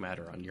subject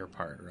matter on your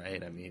part,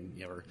 right? I mean,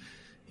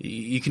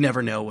 you can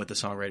never know what the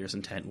songwriter's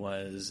intent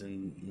was,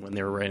 and when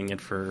they were writing it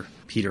for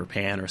Peter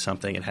Pan or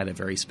something, it had a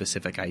very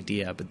specific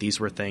idea, but these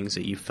were things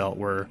that you felt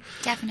were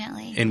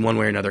definitely, in one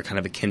way or another, kind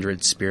of a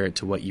kindred spirit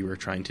to what you were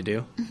trying to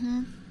do.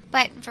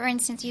 But, for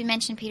instance, you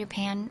mentioned Peter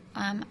Pan.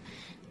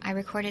 I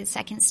recorded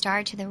Second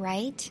Star to the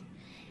Right,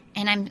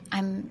 and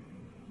I'm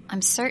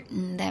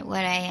certain that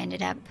what I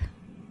ended up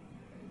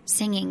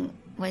singing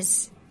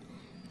was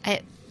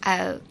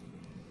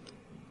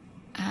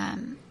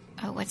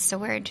what's the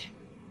word?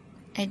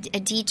 A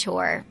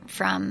detour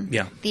from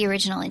the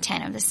original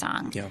intent of the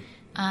song. Yeah.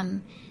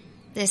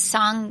 The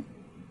song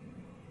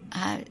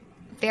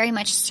very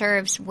much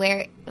serves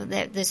where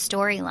the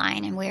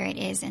storyline and where it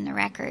is in the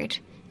record.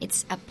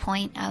 It's a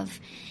point of,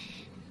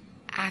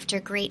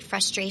 after great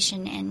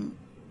frustration and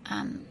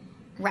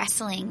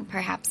wrestling,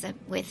 perhaps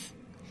with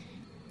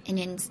an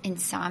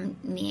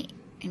insomnia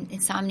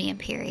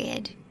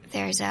period,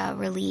 there's a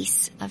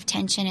release of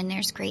tension and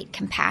there's great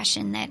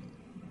compassion that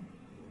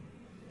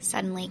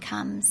suddenly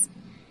comes,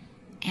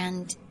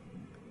 and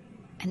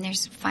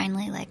there's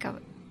finally like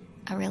a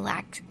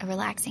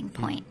relaxing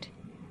point.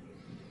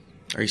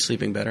 Are you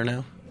sleeping better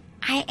now?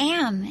 I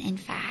am, in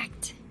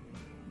fact.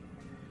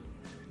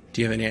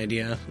 Do you have any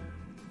idea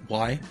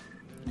why?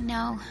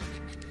 No.